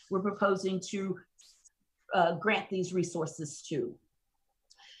entities we're proposing to grant these resources to.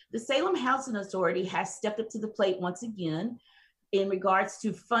 The Salem Housing Authority has stepped up to the plate once again in regards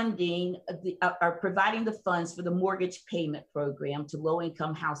to funding or providing the funds for the mortgage payment program to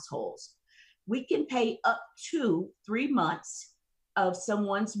low-income households. We can pay up to 3 months of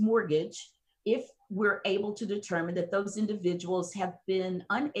someone's mortgage if we're able to determine that those individuals have been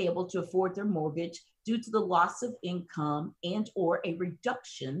unable to afford their mortgage due to the loss of income and or a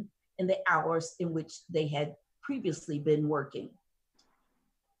reduction in the hours in which they had previously been working.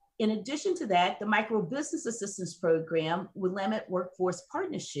 In addition to that, the Micro Business Assistance Program with Willamette Workforce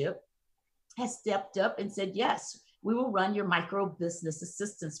Partnership has stepped up and said, yes, we will run your Micro Business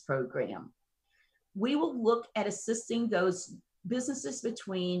Assistance Program. We will look at assisting those businesses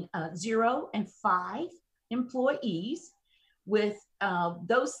between 0 and 5 employees with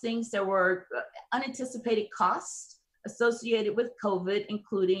those things that were unanticipated costs associated with COVID,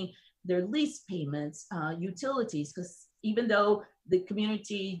 including their lease payments, utilities, because even though the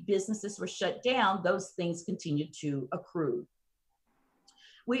community businesses were shut down, those things continue to accrue.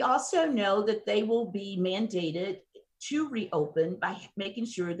 We also know that they will be mandated to reopen by making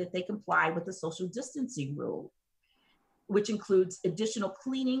sure that they comply with the social distancing rule, which includes additional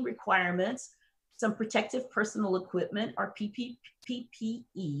cleaning requirements, some protective personal equipment or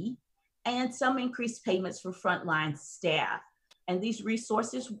PPE, and some increased payments for frontline staff. And these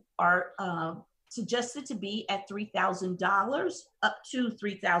resources are suggested to be at $3,000, up to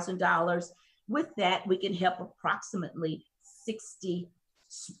 $3,000. With that, we can help approximately 60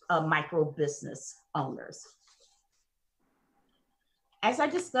 micro business owners. As I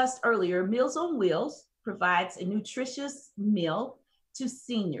discussed earlier, Meals on Wheels provides a nutritious meal to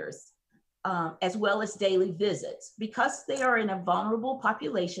seniors, as well as daily visits. Because they are in a vulnerable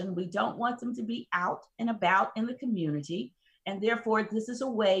population, we don't want them to be out and about in the community. And therefore, this is a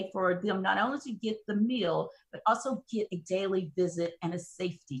way for them not only to get the meal, but also get a daily visit and a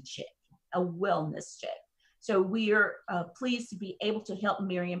safety check, a wellness check. So we are pleased to be able to help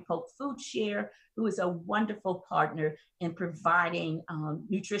Marion Polk Food Share, who is a wonderful partner in providing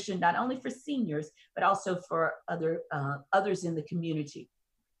nutrition, not only for seniors, but also for others in the community.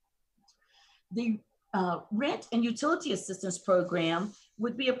 The rent and utility assistance program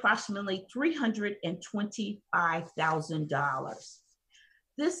would be approximately $325,000.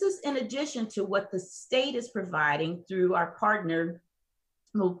 This is in addition to what the state is providing through our partner,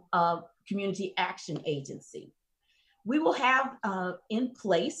 Community Action Agency. We will have in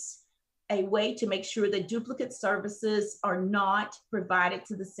place a way to make sure that duplicate services are not provided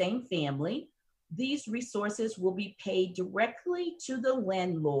to the same family. These resources will be paid directly to the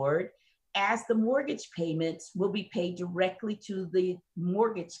landlord, as the mortgage payments will be paid directly to the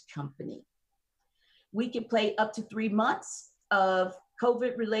mortgage company. We can pay up to 3 months of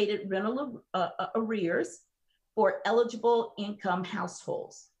COVID-related rental arrears for eligible income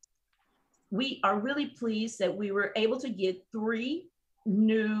households. We are really pleased that we were able to get 3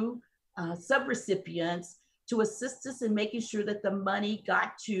 new subrecipients to assist us in making sure that the money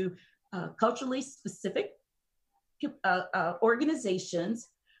got to culturally specific organizations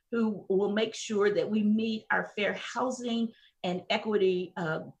who will make sure that we meet our fair housing and equity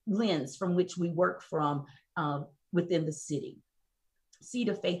lens from which we work from within the city. Seed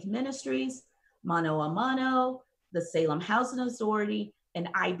of Faith Ministries, Mano a Mano, the Salem Housing Authority, and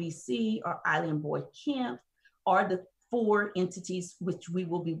IBC, or Island Boy Camp, are the 4 entities which we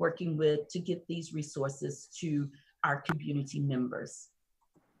will be working with to get these resources to our community members.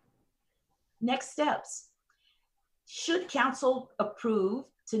 Next steps. Should council approve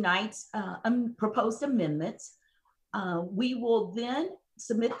tonight's proposed amendments, we will then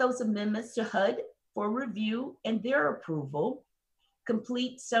submit those amendments to HUD for review and their approval,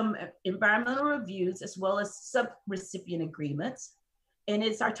 complete some environmental reviews as well as sub-recipient agreements. And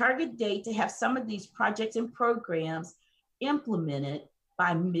it's our target date to have some of these projects and programs implemented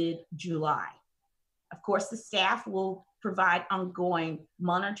by mid-July. Of course, the staff will provide ongoing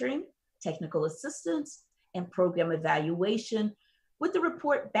monitoring, technical assistance, and program evaluation, with the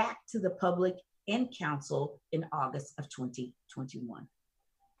report back to the public and council in August of 2021.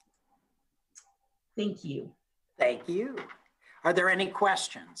 Thank you. Thank you. Are there any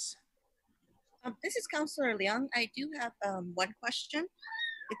questions? This is Councilor Leung. I do have one question.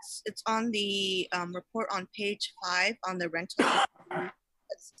 It's on the report on page 5 on the rental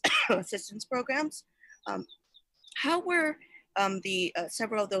assistance programs. How were the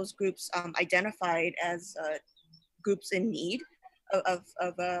several of those groups identified as groups in need of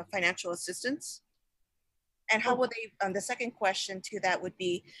financial assistance? And how will they, the second question to that would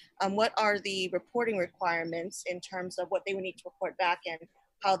be, what are the reporting requirements in terms of what they would need to report back and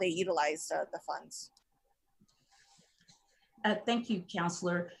how they utilize the funds? Thank you,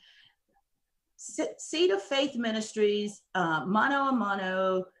 Councilor. Seed of Faith Ministries, Mano a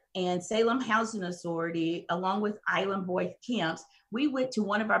Mano, and Salem Housing Authority, along with Island Boy Camps, we went to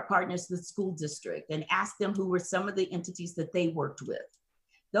one of our partners, the school district, and asked them who were some of the entities that they worked with.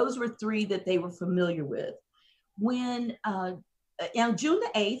 Those were 3 that they were familiar with. When on June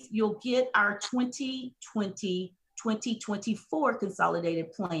the 8th, you'll get our 2020-2024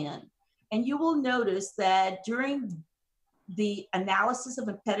 consolidated plan. And you will notice that during the analysis of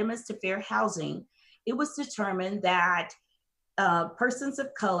impediments to fair housing, it was determined that persons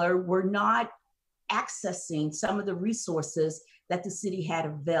of color were not accessing some of the resources that the city had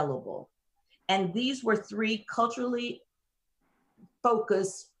available. And these were 3 culturally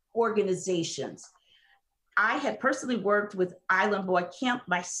focused organizations. I had personally worked with Island Boy Camp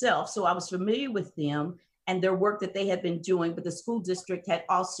myself, so I was familiar with them. and their work that they had been doing, but the school district had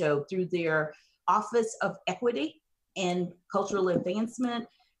also, through their Office of Equity and Cultural Advancement,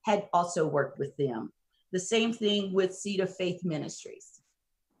 had also worked with them. The same thing with Seed of Faith Ministries.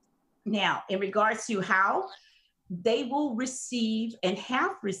 Now, in regards to how, they will receive and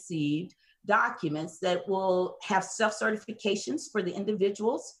have received documents that will have self-certifications for the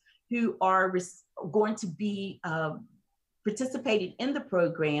individuals who are going to be participating in the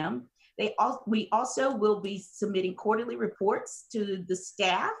program. We also will be submitting quarterly reports to the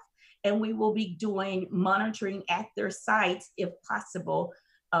staff, and we will be doing monitoring at their sites if possible,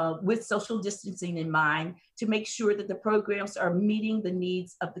 with social distancing in mind, to make sure that the programs are meeting the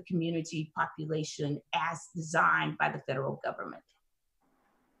needs of the community population as designed by the federal government.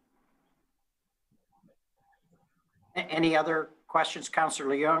 Any other questions,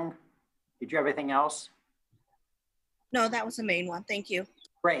 Councilor Leung? Did you have anything else? No, that was the main one. Thank you.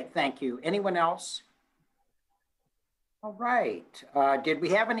 Great, thank you. Anyone else? All right. Did we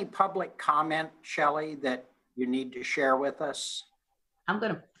have any public comment, Shelley, that you need to share with us? I'm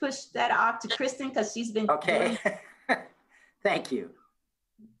going to push that off to Kristen because she's been. Okay. Thank you.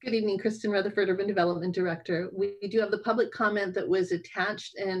 Good evening, Kristen Rutherford, Urban Development Director. We do have the public comment that was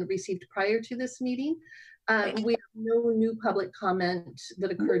attached and received prior to this meeting. We have no new public comment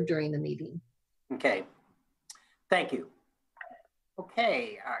that occurred during the meeting. Okay. Thank you.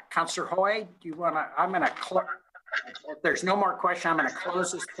 Okay, Councilor Hoy, do you want to, I'm going to, if there's no more question, I'm going to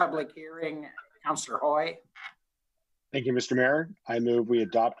close this public hearing. Councilor Hoy. Thank you, Mr. Mayor. I move we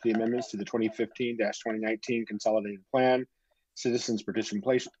adopt the amendments to the 2015-2019 Consolidated Plan, Citizens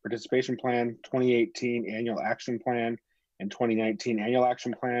Participation Plan, 2018 Annual Action Plan, and 2019 Annual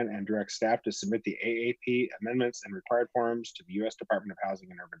Action Plan, and direct staff to submit the AAP amendments and required forms to the U.S. Department of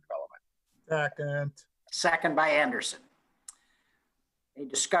Housing and Urban Development. Second. Second by Andersen. Any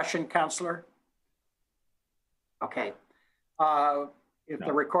discussion, Councilor? Okay. If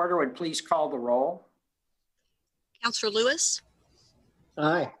the recorder would please call the roll. Councillor Lewis?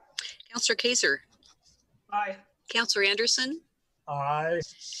 Aye. Councillor Kaiser? Aye. Councillor Andersen? Aye.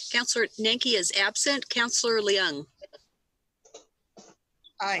 Councillor Nanke is absent. Councillor Leung?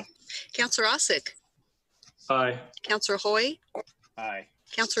 Aye. Councillor Ossick? Aye. Councillor Hoy? Aye.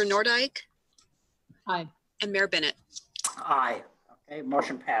 Councillor Nordyke? Aye. And Mayor Bennett? Aye. Okay,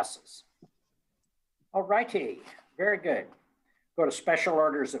 motion passes. All righty, very good. Go to special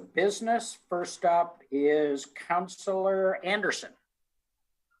orders of business. First up is Councilor Andersen.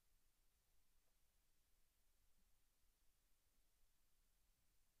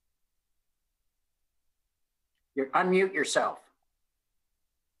 You unmute yourself.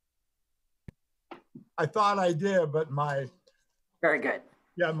 I thought I did, but my Very good.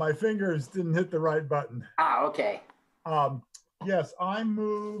 my fingers didn't hit the right button. Ah, okay. Yes, I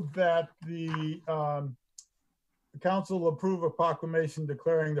move that the council approve a proclamation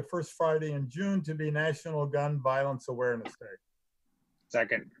declaring the first Friday in June to be National Gun Violence Awareness Day.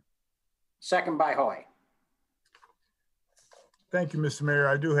 Second. Second by Hoy. Thank you, Mr. Mayor.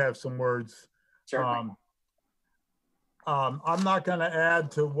 I do have some words. Certainly. I'm not going to add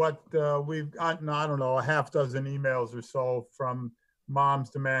to what we've gotten, I don't know, a half dozen emails or so from Moms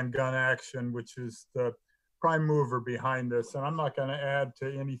Demand Gun Action, which is the prime mover behind this. And I'm not going to add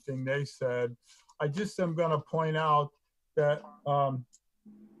to anything they said. I just am going to point out that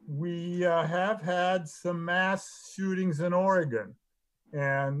we have had some mass shootings in Oregon.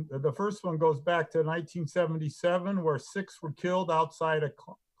 And the first one goes back to 1977, where 6 were killed outside a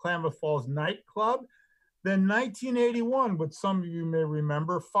Klamath Falls nightclub. Then 1981, which some of you may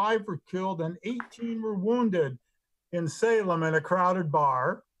remember, 5 were killed and 18 were wounded in Salem in a crowded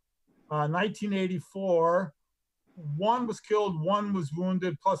bar. 1984, 1 was killed, 1 was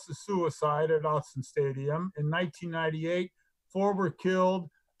wounded, plus a suicide at Austin Stadium. In 1998, 4 were killed,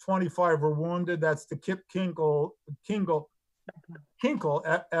 25 were wounded. That's the Kip Kinkle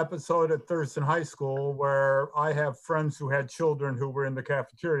episode at Thurston High School, where I have friends who had children who were in the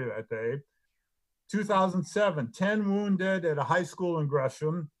cafeteria that day. 2007, 10 wounded at a high school in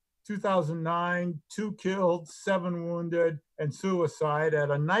Gresham. 2009, 2 killed, 7 wounded, and suicide at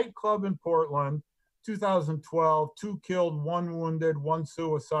a nightclub in Portland. 2012, 2 killed, 1 wounded, 1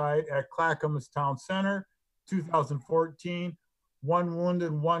 suicide at Clackamas Town Center. 2014, 1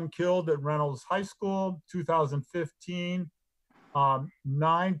 wounded, 1 killed at Reynolds High School. 2015,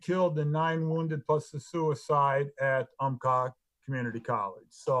 9 killed and 9 wounded, plus a suicide at Umpqua Community College.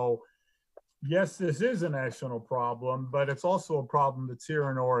 So yes, this is a national problem, but it's also a problem that's here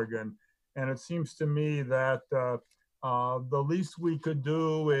in Oregon. And it seems to me that the least we could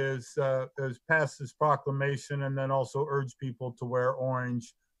do is pass this proclamation and then also urge people to wear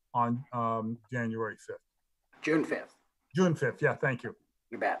orange on January 5th. June 5th. June 5th, yeah, thank you.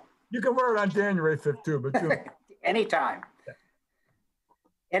 You bet. You can wear it on January 5th too, but June. Anytime.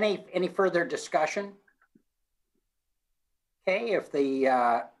 Any further discussion? Okay, if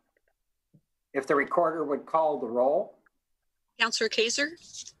the recorder would call the roll. Councillor Kaiser,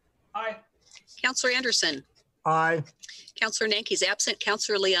 Aye. Councillor Andersen, Aye. Councillor Nanki's absent,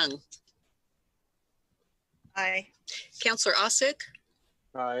 Councillor Leung, Aye. Councillor Ossick,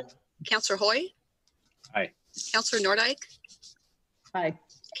 Aye. Councillor Hoy, Aye. Councillor Nordike, Aye.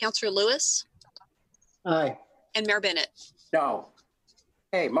 Councillor Lewis, Aye. and Mayor Bennett. No.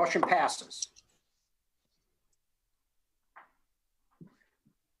 Okay, motion passes.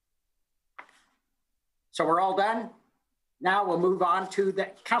 So we're all done? Now we'll move on to the,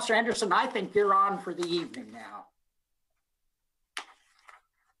 Councilor Andersen, I think you're on for the evening now.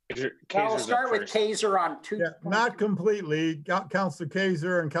 Well, we'll start with Kaiser on 2. Yeah, not completely. Councilor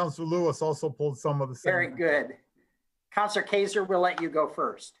Kaiser and Councilor Lewis also pulled some of the same. Very good. Councilor Kaiser, we'll let you go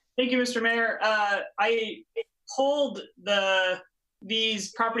first. Thank you, Mr. Mayor. I pulled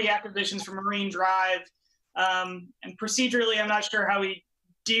these property acquisitions from Marine Drive, and procedurally, I'm not sure how we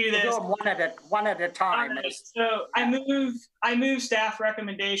do this. We'll go one at a time. So I move staff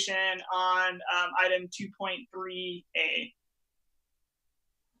recommendation on item 2.3A.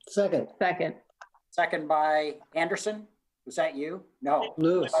 Second. Second. Second by Andersen. Was that you? No.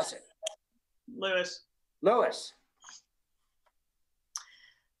 Lewis. Was it? Lewis. Lewis.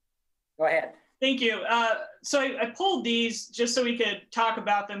 Go ahead. Thank you. So I pulled these just so we could talk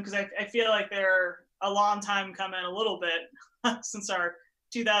about them because I feel like they're a long time coming, a little bit since our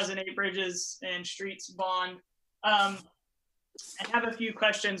 2008 Bridges and Streets bond. I have a few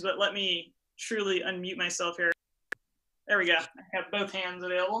questions, but let me truly unmute myself here. There we go. I have both hands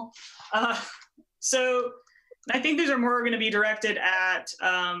available. So I think these are more going to be directed at,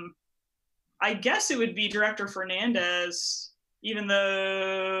 I guess it would be Director Fernandez, even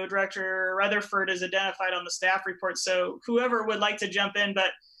though Director Rutherford is identified on the staff report. So whoever would like to jump in,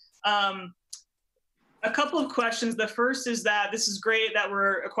 but a couple of questions. The first is that this is great that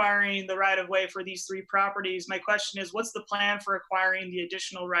we're acquiring the right-of-way for these 3 properties. My question is, what's the plan for acquiring the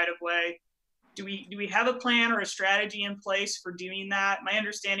additional right-of-way? Do we have a plan or a strategy in place for doing that? My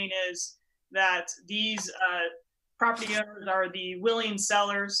understanding is that these property owners are the willing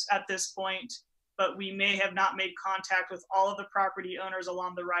sellers at this point, but we may have not made contact with all of the property owners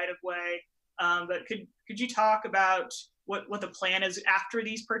along the right-of-way. But could you talk about what the plan is after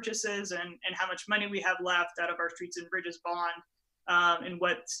these purchases and how much money we have left out of our Streets and Bridges bond, and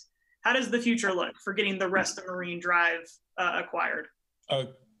how does the future look for getting the rest of Marine Drive acquired?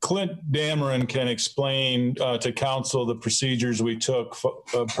 Clint Dameron can explain to council the procedures we took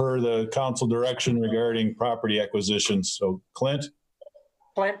per the council direction regarding property acquisitions. So Clint?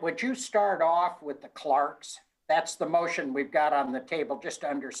 Clint, would you start off with the Clarks? That's the motion we've got on the table, just to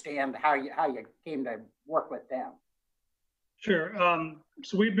understand how you came to work with them. Sure.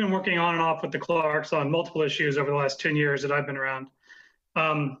 So we've been working on and off with the Clarks on multiple issues over the last 10 years that I've been around.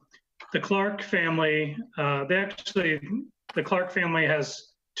 The Clark family, the Clark family has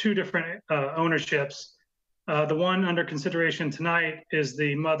 2 different ownerships. The one under consideration tonight is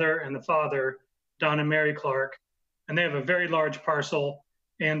the mother and the father, Don and Mary Clark, and they have a very large parcel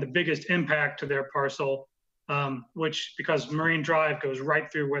and the biggest impact to their parcel, which, because Marine Drive goes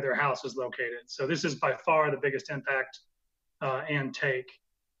right through where their house is located. So this is by far the biggest impact and take.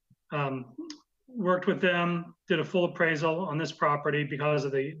 Worked with them, did a full appraisal on this property because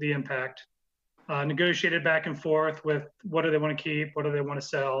of the impact. Negotiated back and forth with what do they want to keep, what do they want to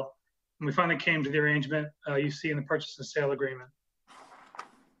sell. And we finally came to the arrangement you see in the purchase and sale agreement.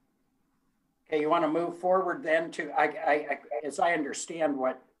 Okay, you want to move forward then to, as I understand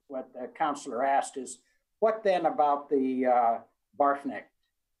what the councilor asked is, what then about the Barfknecht?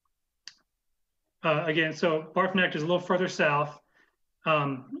 Again, so Barfknecht is a little further south.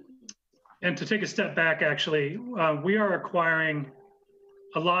 And to take a step back, actually, we are acquiring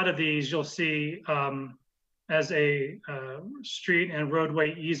a lot of these you'll see as a street and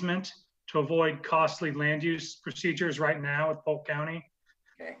roadway easement to avoid costly land use procedures right now with Polk County.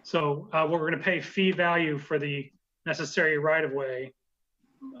 Okay. So we're going to pay fee value for the necessary right of way,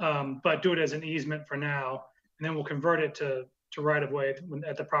 but do it as an easement for now. And then we'll convert it to right of way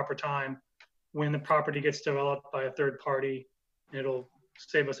at the proper time when the property gets developed by a third party. It'll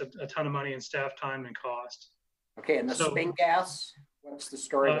save us a ton of money in staff time and cost. Okay, and the spin gas? What's the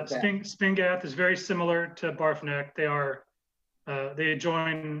story with that? Spingath is very similar to Barfknecht. They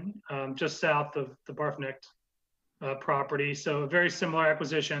adjoin just south of the Barfknecht property. So a very similar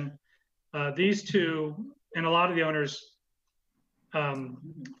acquisition. These 2, and a lot of the owners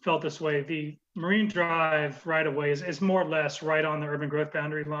felt this way. Marine Drive right of way is more or less right on the urban growth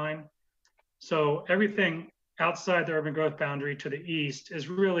boundary line. So everything outside the urban growth boundary to the east is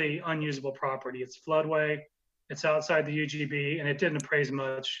really unusable property. It's floodway, it's outside the UGB, and it didn't appraise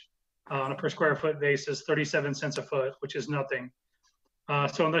much on a per square foot basis, 37 cents a foot, which is nothing.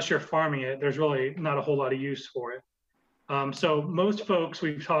 So unless you're farming it, there's really not a whole lot of use for it. So most folks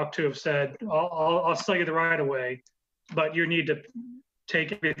we've talked to have said, I'll sell you the right of way, but you need to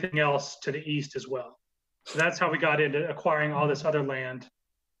take everything else to the east as well. So that's how we got into acquiring all this other land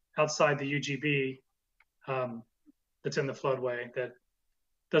outside the UGB that's in the floodway that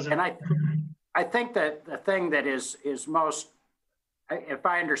doesn't. And I think that the thing that is most, if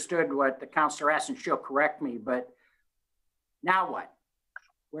I understood what the councilor asked, and she'll correct me, but now what?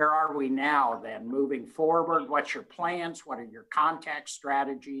 Where are we now then moving forward? What's your plans? What are your contact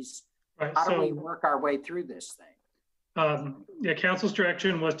strategies? Right, How do we work our way through this thing? Yeah, council's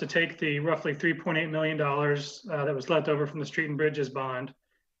direction was to take the roughly $3.8 million that was left over from the street and bridges bond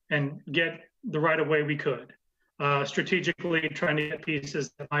and get the right of way we could, strategically trying to get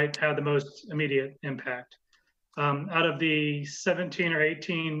pieces that might have the most immediate impact. Out of the 17 or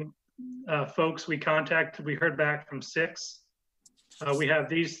 18 folks we contacted, we heard back from 6. We have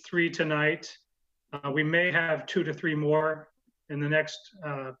these 3 tonight. We may have 2 to 3 more in the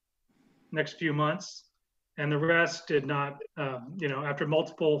next few months. And the rest did not, after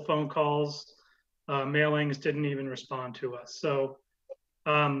multiple phone calls, mailings, didn't even respond to us. So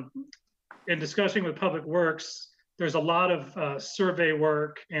in discussing with Public Works, there's a lot of survey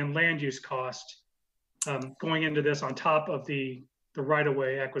work and land use cost going into this on top of the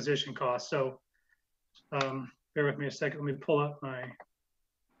right-of-way acquisition cost. So bear with me a second, let me pull up my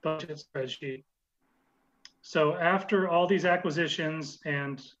budget spreadsheet. So after all these acquisitions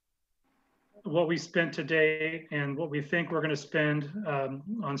and what we spent to date and what we think we're going to spend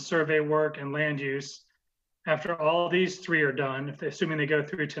on survey work and land use, after all these 3 are done, assuming they go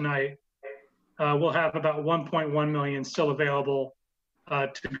through tonight, we'll have about 1.1 million still available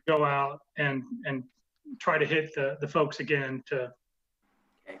to go out and try to hit the folks again to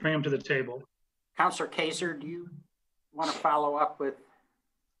bring them to the table. Councilor Kaiser, do you want to follow up with?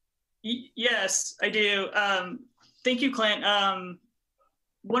 Yes, I do. Thank you, Clint.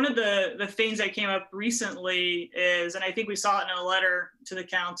 One of the things that came up recently is, and I think we saw it in a letter to the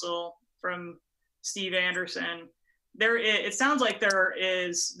council from Steve Andersen, it sounds like there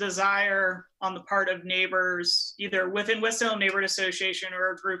is desire on the part of neighbors, either within West Salem Neighborhood Association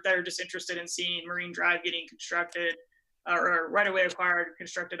or a group that are just interested in seeing Marine Drive getting constructed or right away acquired,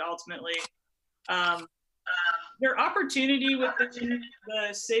 constructed ultimately. There opportunity within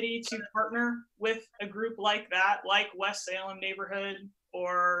the city to partner with a group like that, like West Salem Neighborhood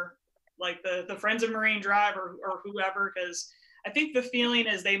or like the Friends of Marine Drive or whoever, because I think the feeling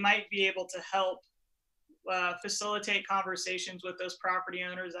is they might be able to help facilitate conversations with those property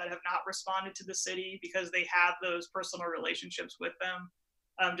owners that have not responded to the city because they have those personal relationships with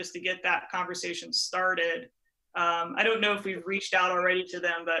them, just to get that conversation started. I don't know if we've reached out already to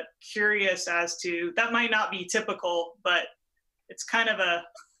them, but curious as to, that might not be typical, but it's kind of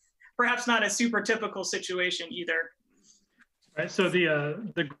perhaps not a super typical situation either. Right, so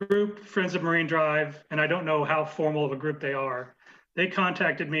the group Friends of Marine Drive, and I don't know how formal of a group they are, they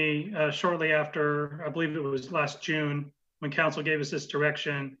contacted me shortly after, I believe it was last June, when council gave us this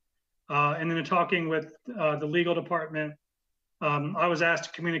direction. And then in talking with the legal department, I was asked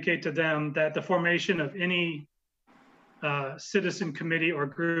to communicate to them that the formation of any citizen committee or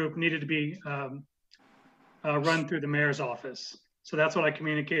group needed to be run through the mayor's office. So that's what I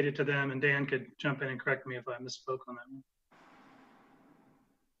communicated to them, and Dan could jump in and correct me if I misspoke on that one.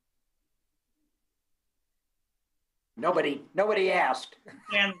 Nobody asked.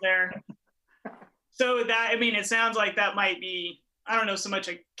 And there. So that, I mean, it sounds like that might be, I don't know so much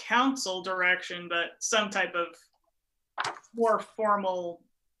a council direction, but some type of more formal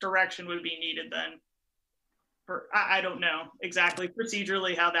direction would be needed then. I don't know exactly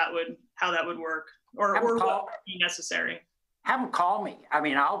procedurally how that would work or what would be necessary. Have them call me. I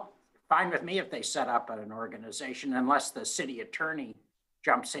mean, fine with me if they set up an organization, unless the city attorney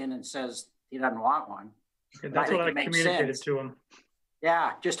jumps in and says he doesn't want one. Okay, that's what I communicated to him.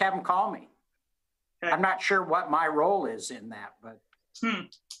 Yeah, just have them call me. Okay. I'm not sure what my role is in that, but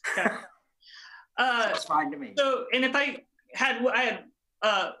okay. That's fine to me. So, and if I had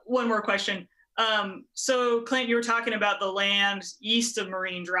one more question. So Clint, you were talking about the land east of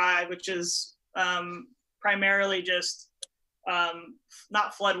Marine Drive, which is primarily just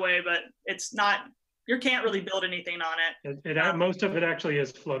not floodway, but it's not, you can't really build anything on it. Most of it actually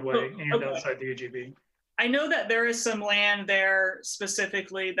is floodway and outside the UGB. I know that there is some land there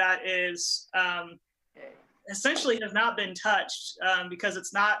specifically that is essentially has not been touched because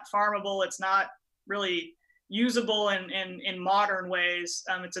it's not farmable. It's not really usable in modern ways.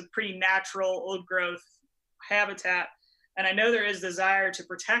 It's a pretty natural old growth habitat. And I know there is desire to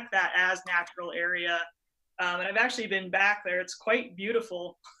protect that as natural area. And I've actually been back there. It's quite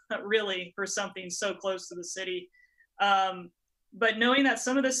beautiful, really, for something so close to the city. But knowing that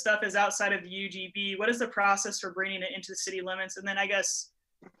some of this stuff is outside of the UGB, what is the process for bringing it into the city limits? And then I guess,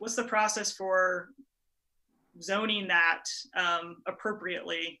 what's the process for zoning that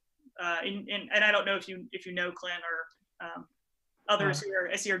appropriately? And I don't know if you know, Clint, or others who are,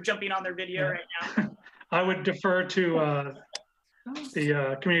 I see you're jumping on their video right now. I would defer to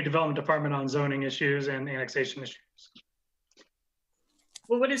the Community Development Department on zoning issues and annexation issues.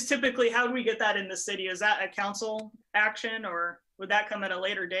 Well, what is typically, how do we get that in the city? Is that a council action, or would that come at a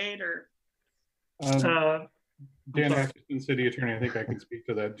later date, or? Dan Atchison, city attorney, I think I can speak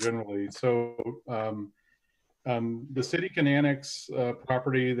to that generally. So the city can annex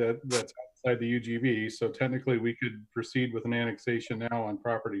property that's outside the UGB. So technically we could proceed with an annexation now on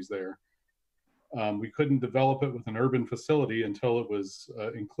properties there. We couldn't develop it with an urban facility until it was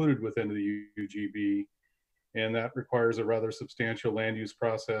included within the UGB. And that requires a rather substantial land use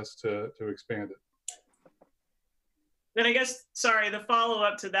process to expand it. Then I guess, sorry, the follow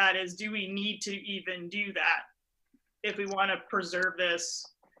up to that is, do we need to even do that if we want to preserve this?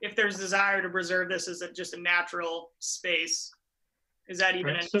 If there's desire to preserve this as just a natural space, is that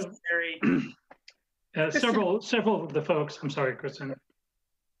even necessary? Several of the folks, I'm sorry, Kristen.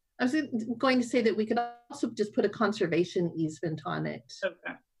 I was going to say that we could also just put a conservation easement on it.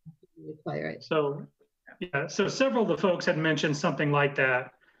 Okay. Require it. So, yeah, so several of the folks had mentioned something like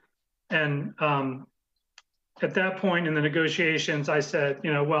that. And at that point in the negotiations, I said,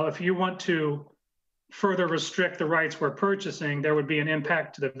 well, if you want to further restrict the rights we're purchasing, there would be an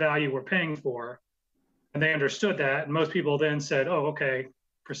impact to the value we're paying for. And they understood that. And most people then said, oh, okay,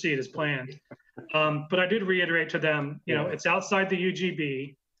 proceed as planned. But I did reiterate to them, it's outside the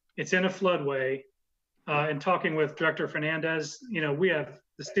UGB, it's in a floodway. In talking with Director Fernandez, the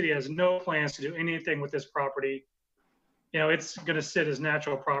city has no plans to do anything with this property. It's going to sit as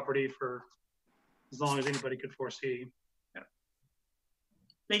natural property for as long as anybody could foresee. Yeah.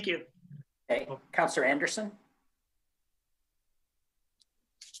 Thank you. Okay, Councilor Andersen.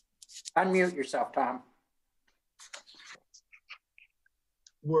 Unmute yourself, Tom.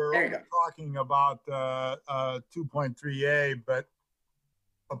 We're talking about 2.3A, but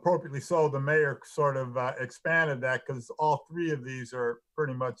appropriately so, the mayor sort of expanded that because all three of these are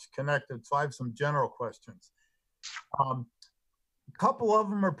pretty much connected. So I have some general questions. A couple of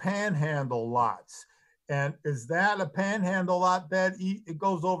them are panhandle lots. And is that a panhandle lot that it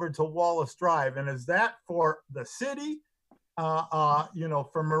goes over to Wallace Drive? And is that for the city, from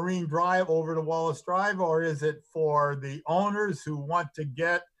Marine Drive over to Wallace Drive, or is it for the owners who want to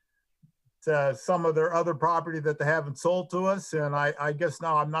get to some of their other property that they haven't sold to us? And I guess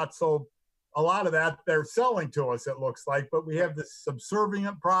now I'm not so, a lot of that they're selling to us, it looks like, but we have this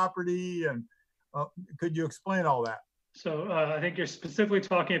subservient property. And could you explain all that? So I think you're specifically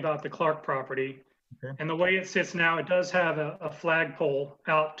talking about the Clark property. Okay. And the way it sits now, it does have a flagpole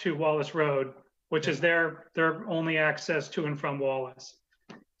out to Wallace Road, which is their only access to and from Wallace.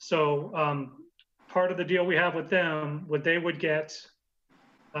 So part of the deal we have with them, they would get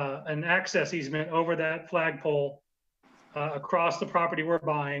an access easement over that flagpole across the property we're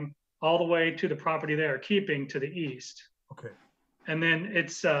buying, all the way to the property they are keeping to the east. Okay. And then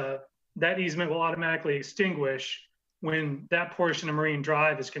it's that easement will automatically extinguish when that portion of Marine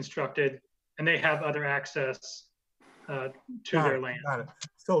Drive is constructed and they have other access to their land. Got it.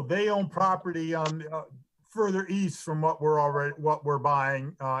 So they own property on further east from what we're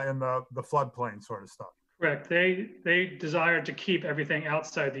buying in the floodplain sort of stuff. Correct. They desire to keep everything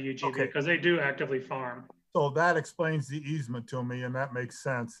outside the UGB because they do actively farm. So that explains the easement to me, and that makes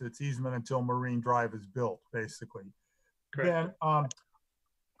sense. It's easement until Marine Drive is built, basically. Correct.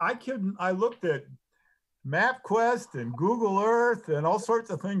 Then I looked at MapQuest and Google Earth and all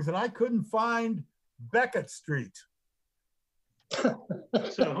sorts of things, and I couldn't find Beckett Street.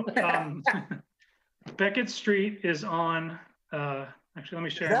 So Beckett Street is on, actually, let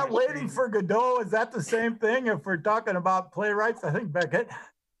me share. Is that Waiting for Godot? Is that the same thing if we're talking about playwrights? I think Beckett.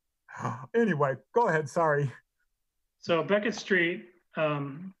 Anyway, go ahead, sorry. So Beckett Street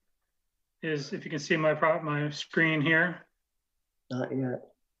is, if you can see my screen here. Not yet.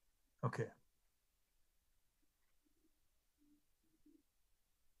 Okay.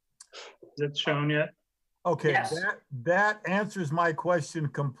 Is it shown yet? Okay, yes. that answers my question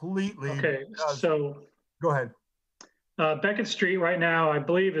completely. Okay, so Go ahead. Beckett Street right now, I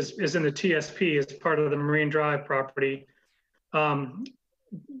believe, is in the TSP as part of the Marine Drive property.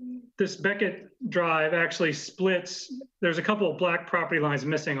 This Beckett Drive actually splits. There's a couple of black property lines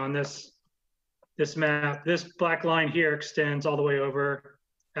missing on this map. This black line here extends all the way over,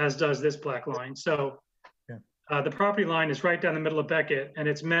 as does this black line. So the property line is right down the middle of Beckett, and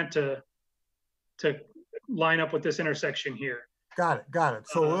it's meant to line up with this intersection here. Got it.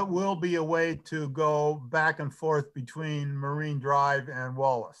 So it will be a way to go back and forth between Marine Drive and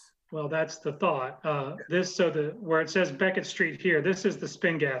Wallace. Well, that's the thought. Where it says Beckett Street here, this is the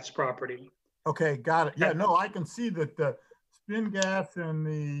spin gas property. Okay, got it. Yeah, no, I can see that the spin gas and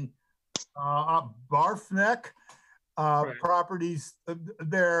the Barfknecht properties,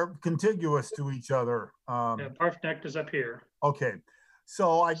 they're contiguous to each other. Yeah, Barfknecht is up here. Okay,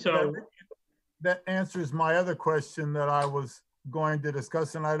 so that answers my other question that I was going to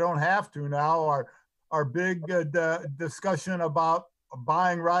discuss, and I don't have to now. Our big discussion about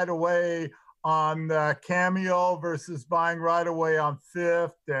buying right away on Cameo versus buying right away on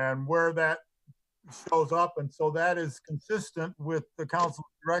Fifth, and where that shows up. And so that is consistent with the council's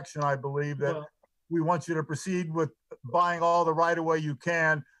direction, I believe, that we want you to proceed with buying all the right away you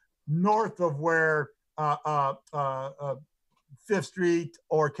can north of where Fifth Street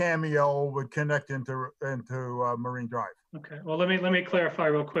or Cameo would connect into Marine Drive. Okay, well, let me clarify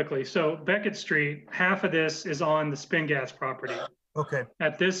real quickly. So Beckett Street, half of this is on the spin gas property. Okay.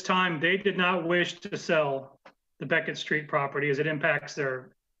 At this time, they did not wish to sell the Beckett Street property as it impacts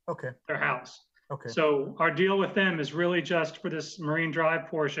their house. Okay. So our deal with them is really just for this Marine Drive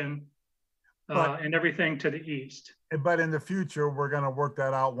portion and everything to the east. But in the future, we're going to work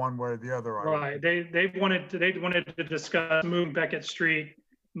that out one way or the other. Right. They wanted to discuss moving Beckett Street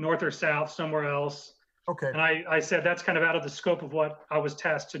north or south somewhere else. Okay. And I said that's kind of out of the scope of what I was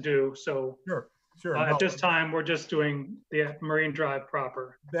tasked to do. So sure. At this time, we're just doing the Marine Drive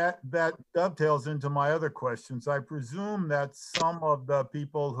proper. That dovetails into my other questions. I presume that some of the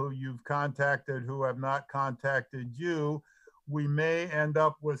people who you've contacted who have not contacted you, we may end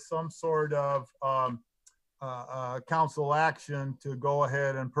up with some sort of council action to go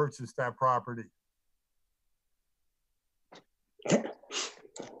ahead and purchase that property.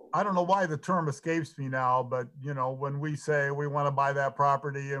 I don't know why the term escapes me now, but you know, when we say we want to buy that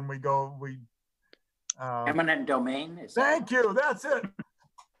property and we eminent domain. Thank you. That's it.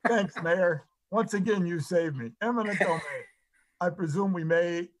 Thanks, Mayor. Once again, you saved me. Eminent domain. I presume we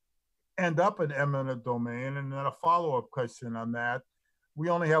may end up in eminent domain. And then a follow-up question on that. We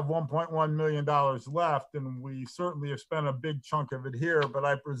only have $1.1 million left, and we certainly have spent a big chunk of it here, but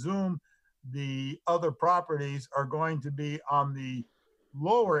I presume the other properties are going to be on the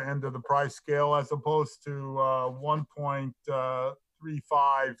lower end of the price scale as opposed to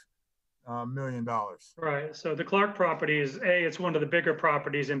 $1.35 million. Right. So the Clark property is A, it's one of the bigger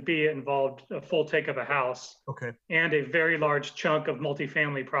properties, and B, it involved a full take of a house. Okay. And a very large chunk of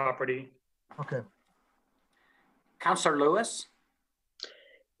multifamily property. Okay. Councilor Lewis?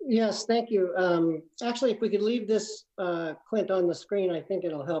 Yes, thank you. Actually, if we could leave this, Clint, on the screen, I think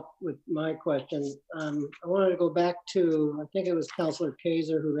it'll help with my question. I wanted to go back to, I think it was Councilor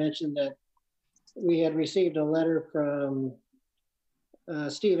Kaiser who mentioned that we had received a letter from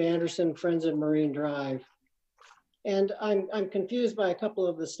Steve Andersen, Friends of Marine Drive. And I'm confused by a couple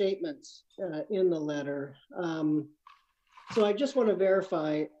of the statements in the letter. So I just want to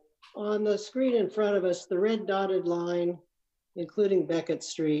verify, on the screen in front of us, the red dotted line, including Beckett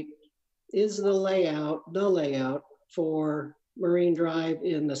Street, is the layout for Marine Drive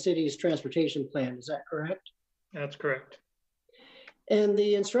in the city's transportation plan. Is that correct? That's correct. And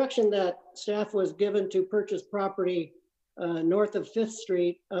the instruction that staff was given to purchase property north of 5th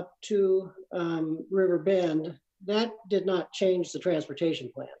Street up to River Bend, that did not change the transportation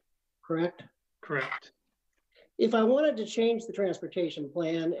plan, correct? Correct. If I wanted to change the transportation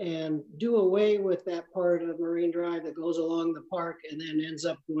plan and do away with that part of Marine Drive that goes along the park and then ends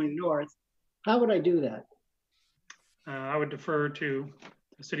up going north, how would I do that? I would defer to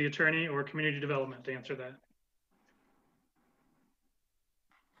the city attorney or community development to answer that.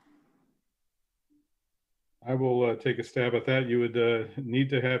 I will take a stab at that. You would need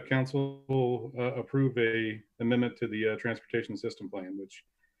to have council approve a amendment to the transportation system plan, which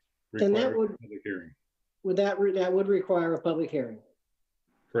requires a public hearing. That would require a public hearing.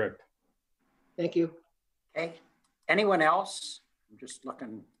 Correct. Thank you. Okay. Anyone else? I'm just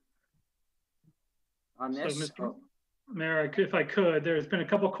looking on this. So, Mr. Mayor, if I could, there's been a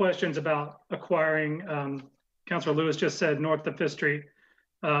couple questions about acquiring, Councilor Lewis just said north of 5th Street.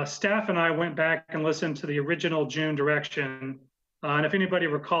 Staff and I went back and listened to the original June direction And if anybody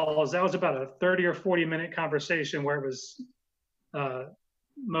recalls, that was about a 30 or 40-minute conversation where it was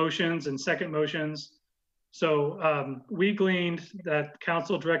motions and second motions. So we gleaned that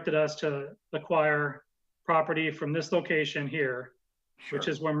council directed us to acquire property from this location here, Sure. which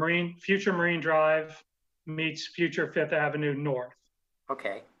is where future Marine Drive meets future Fifth Avenue North.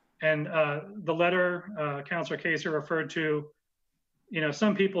 Okay. And the letter Councilor Kaser referred to,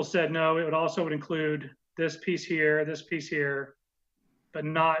 some people said no, it would include this piece here, but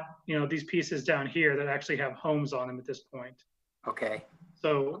not, these pieces down here that actually have homes on them at this point. Okay.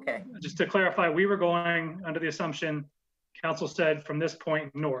 So just to clarify, we were going under the assumption council said from this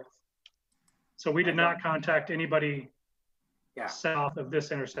point north. So we did not contact anybody south of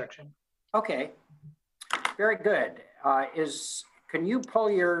this intersection. Okay, very good. Can you pull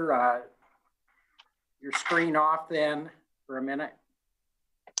your screen off then for a minute?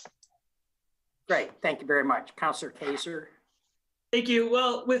 Great, thank you very much. Councilor Kaser. Thank you.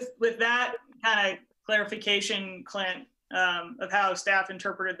 Well, with that kind of clarification, Clint, of how staff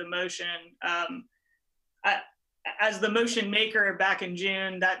interpreted the motion, as the motion maker back in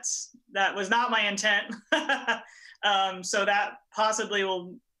June, that was not my intent. So that possibly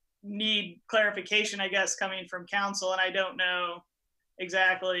will need clarification, I guess, coming from council, and I don't know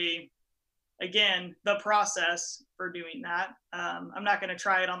exactly, again, the process for doing that. I'm not going to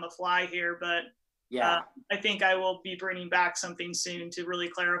try it on the fly here, but I think I will be bringing back something soon to really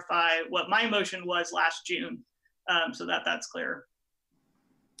clarify what my motion was last June, so that's clear.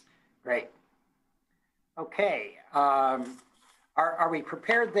 Great. Okay. Are we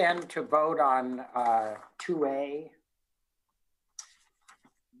prepared then to vote on 2A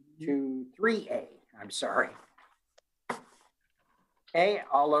to 3A? I'm sorry. Okay,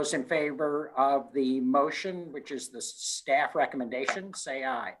 all those in favor of the motion, which is the staff recommendation, say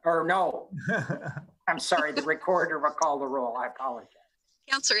aye. Or no. I'm sorry, the recorder will call the roll. I apologize.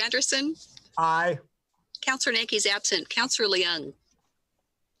 Councilor Andersen? Aye. Councilor Nanke is absent. Councilor Leung?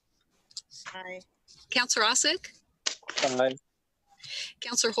 Aye. Councilor Osick? Aye.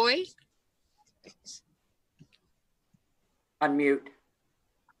 Councilor Hoy? Unmute.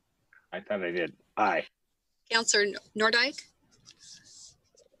 I thought I did. Aye. Councilor Nordijk?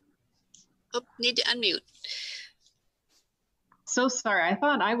 Oh, need to unmute. So sorry. I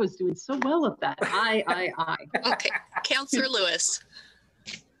thought I was doing so well at that. Aye. Okay. Councilor Lewis?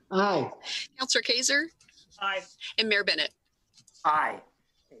 Aye. Councilor Kaser? Aye. And Mayor Bennett? Aye.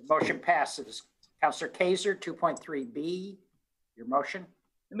 Okay, motion passes. Councilor Kaser, 2.3B, your motion?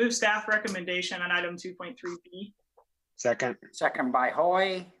 I move staff recommendation on item 2.3B. Second. Second by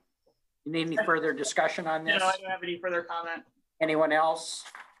Hoy. You need any further discussion on this? No, I don't have any further comment. Anyone else?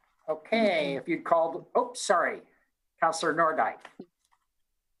 Okay, if you'd called, oh, sorry, Councilor Nordijk.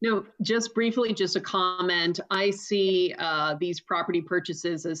 No, just briefly, just a comment. I see these property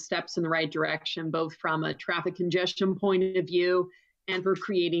purchases as steps in the right direction, both from a traffic congestion point of view and for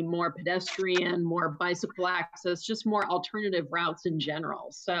creating more pedestrian, more bicycle access, just more alternative routes in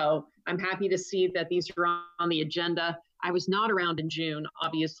general. So I'm happy to see that these are on the agenda. I was not around in June,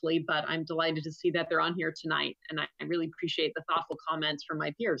 obviously, but I'm delighted to see that they're on here tonight. And I really appreciate the thoughtful comments from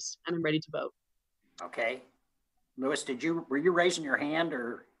my peers, and I'm ready to vote. Okay. Lewis, were you raising your hand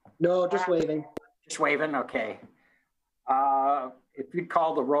or? No, just waving. Just waving, okay. If you'd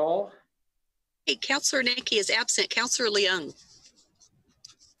call the roll. Hey, Councilor Nanke is absent. Councilor Leung?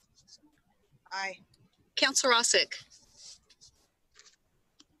 Aye. Councilor Osick?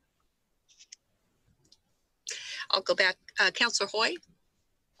 I'll go back. Councilor Hoy?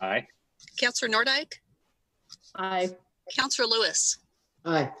 Aye. Councilor Nordijk? Aye. Councilor Lewis?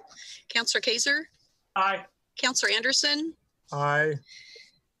 Aye. Councilor Kaser? Aye. Councilor Andersen? Aye.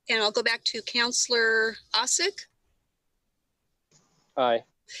 And I'll go back to Councilor Osick? Aye.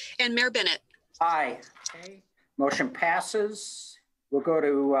 And Mayor Bennett? Aye. Okay. Motion passes. We'll go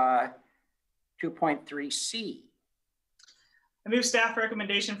to 2.3C. I move staff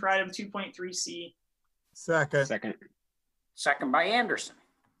recommendation for item 2.3C. Second. Second by Andersen.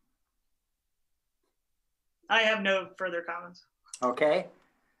 I have no further comments. Okay.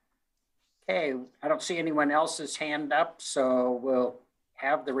 Okay, I don't see anyone else's hand up, so we'll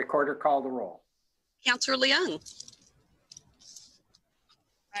have the recorder call the roll. Councilor Leung?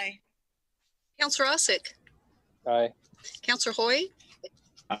 Aye. Councilor Osick? Aye. Councilor Hoy?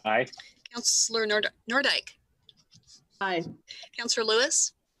 Aye. Councilor Nordijk? Aye. Councilor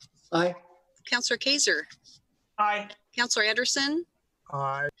Lewis? Aye. Councilor Kaser? Aye. Councilor Andersen?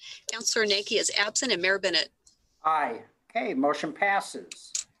 Aye. Councilor Nanke is absent, and Mayor Bennett? Aye. Okay, motion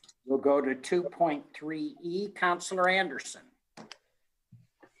passes. We'll go to 2.3E, Councilor Andersen.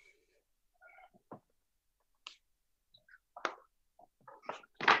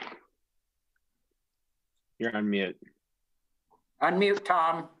 You're on mute. Unmute,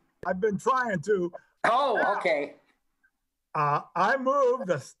 Tom. I've been trying to. Oh, okay. I move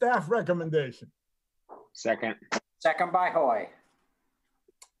the staff recommendation. Second. Second by Hoy.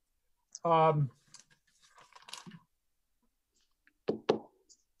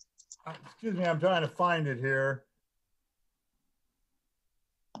 Excuse me, I'm trying to find it here.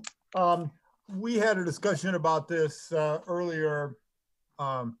 We had a discussion about this earlier,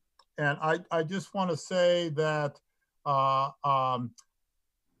 and I just want to say that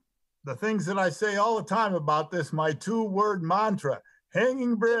the things that I say all the time about this, my 2-word mantra,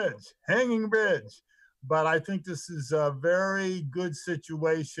 hanging bridge, hanging bridge. But I think this is a very good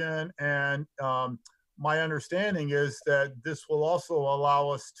situation, and my understanding is that this will also allow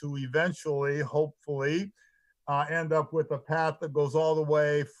us to eventually, hopefully, end up with a path that goes all the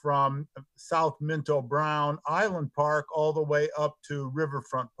way from South Minto Brown Island Park all the way up to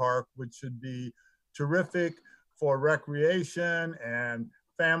Riverfront Park, which should be terrific for recreation and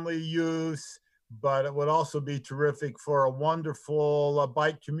family use, but it would also be terrific for a wonderful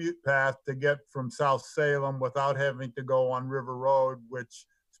bike commute path to get from South Salem without having to go on River Road, which,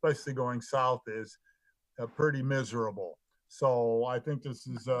 especially going south, is pretty miserable. So I think this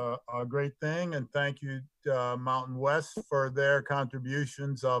is a great thing, and thank you Mountain West for their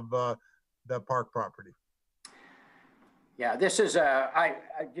contributions of the park property. Yeah, this is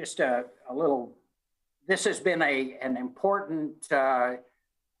this has been an important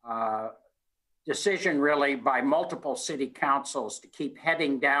decision really by multiple city councils to keep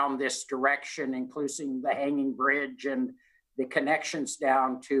heading down this direction, including the hanging bridge and the connections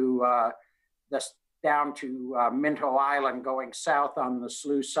down to Minto Island going south on the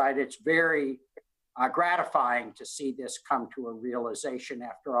sluice side. It's very gratifying to see this come to a realization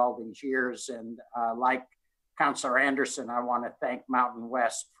after all these years. And like Councilor Andersen, I want to thank Mountain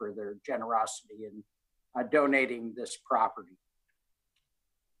West for their generosity in donating this property.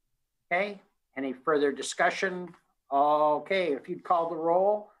 Okay, any further discussion? Okay, if you'd call the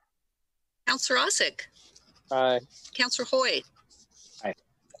roll. Councilor Ossick. Aye. Councilor Hoy. Aye.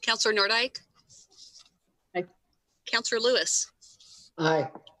 Councilor Nordike. Aye. Councilor Lewis. Aye.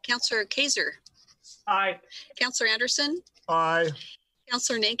 Councilor Kaiser. Aye. Councilor Andersen. Aye.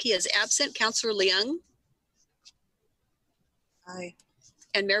 Councilor Nanke is absent. Councilor Leung. Aye.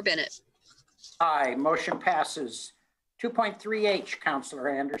 And Mayor Bennett. Aye, motion passes. 2.3H, Councilor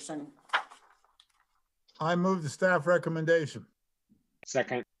Andersen. I move the staff recommendation.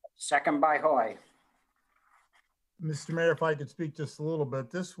 Second. Second by Hoy. Mr. Mayor, if I could speak just a little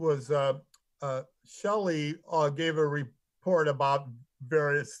bit. This was, Shelley gave a report about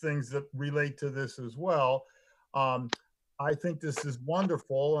various things that relate to this as well. I think this is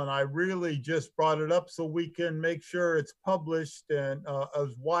wonderful, and I really just brought it up so we can make sure it's published and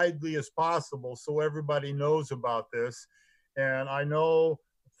as widely as possible so everybody knows about this. And I know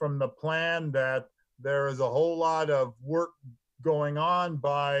from the plan that there is a whole lot of work going on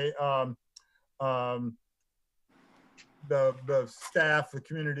by the staff, the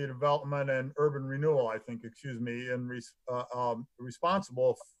community development and urban renewal, I think, excuse me, and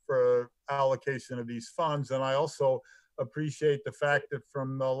responsible for allocation of these funds. And I also appreciate the fact that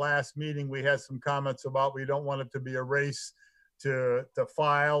from the last meeting, we had some comments about we don't want it to be a race to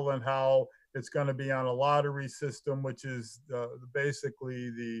file and how it's going to be on a lottery system, which is basically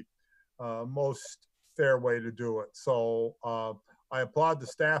the most fair way to do it. So I applaud the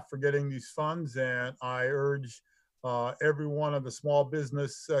staff for getting these funds, and I urge every one of the small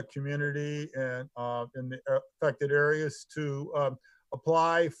business community and in the affected areas to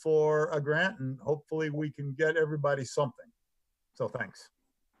apply for a grant, and hopefully we can get everybody something. So thanks.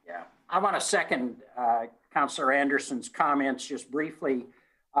 Yeah, I want to second Councilor Andersen's comments just briefly.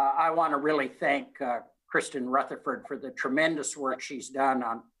 I want to really thank Kristen Rutherford for the tremendous work she's done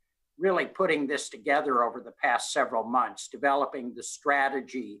on really putting this together over the past several months, developing the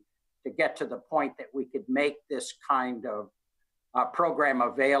strategy to get to the point that we could make this kind of program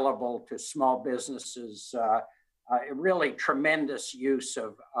available to small businesses. A really tremendous use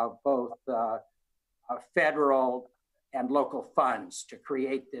of both federal and local funds to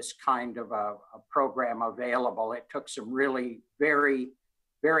create this kind of a program available. It took some really very,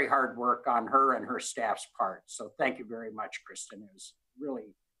 very hard work on her and her staff's part. So thank you very much, Kristen. It was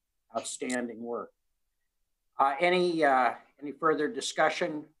really outstanding work. Any further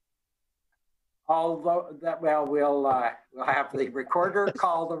discussion? Although that, well, we'll have the recorder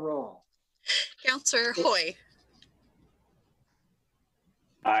call the roll. Councilor Hoy.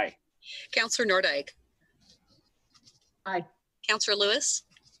 Aye. Councilor Nordike. Aye. Councilor Lewis.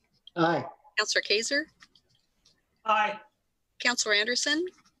 Aye. Councilor Kaiser. Aye. Councilor Andersen.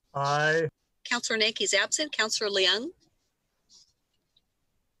 Aye. Councilor Nanki is absent. Councilor Leung.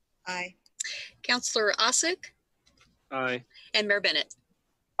 Aye. Councilor Osick. Aye. And Mayor Bennett.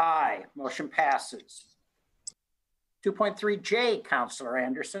 Aye, motion passes. 2.3J, Councilor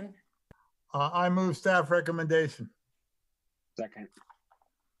Andersen. I move staff recommendation. Second.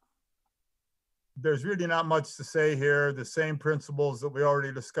 There's really not much to say here. The same principles that we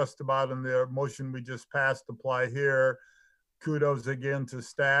already discussed about in the motion we just passed apply here. Kudos again to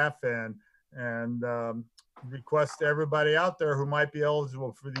staff and request to everybody out there who might be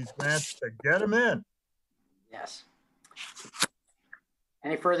eligible for these grants to get them in. Yes.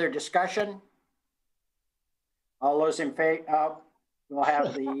 Any further discussion? All those in favor, we'll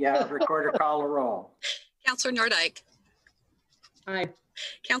have the recorder call a roll. Councilor Nordike. Aye.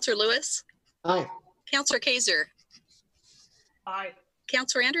 Councilor Lewis. Aye. Councilor Kaiser. Aye.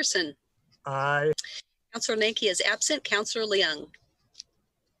 Councilor Andersen. Aye. Councilor Nanki is absent. Councilor Leung.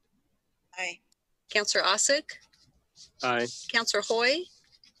 Aye. Councilor Osick. Aye. Councilor Hoy.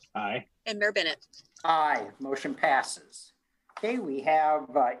 Aye. And Mayor Bennett. Aye, motion passes. Okay, we have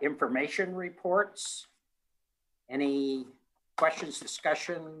information reports. Any questions,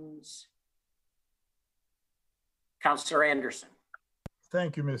 discussions? Councilor Andersen.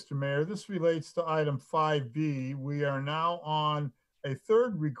 Thank you, Mr. Mayor. This relates to item 5B. We are now on a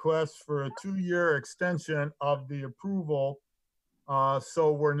third request for a 2-year extension of the approval.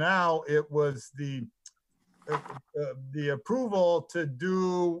 So we're now, it was the approval to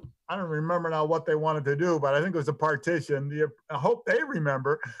do, I don't remember now what they wanted to do, but I think it was a partition. I hope they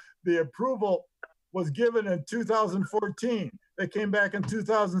remember. The approval was given in 2014. They came back in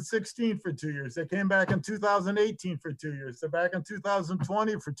 2016 for 2 years. They came back in 2018 for 2 years. They're back in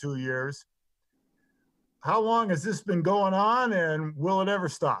 2020 for 2 years. How long has this been going on, and will it ever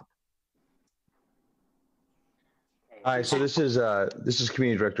stop? Hi, so this is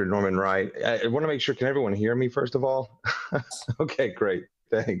Community Director Norman Wright. I want to make sure, can everyone hear me first of all? Okay, great,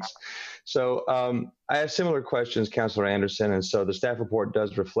 thanks. So I have similar questions, Councilor Andersen, and so the staff report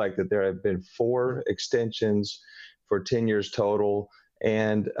does reflect that there have been 4 extensions for 10 years total.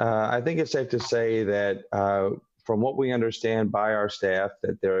 And I think it's safe to say that from what we understand by our staff,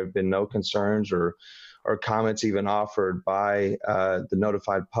 that there have been no concerns or comments even offered by the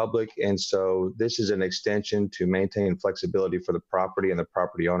notified public. And so this is an extension to maintain flexibility for the property and the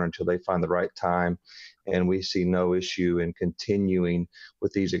property owner until they find the right time. And we see no issue in continuing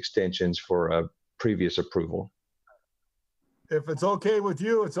with these extensions for a previous approval. If it's okay with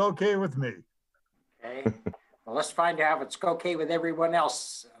you, it's okay with me. Okay, well, let's find out if it's okay with everyone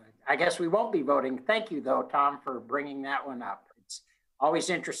else. I guess we won't be voting. Thank you though, Tom, for bringing that one up. It's always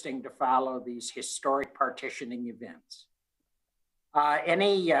interesting to follow these historic partitioning events.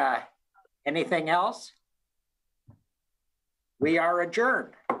 Anything else? We are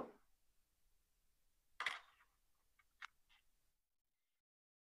adjourned.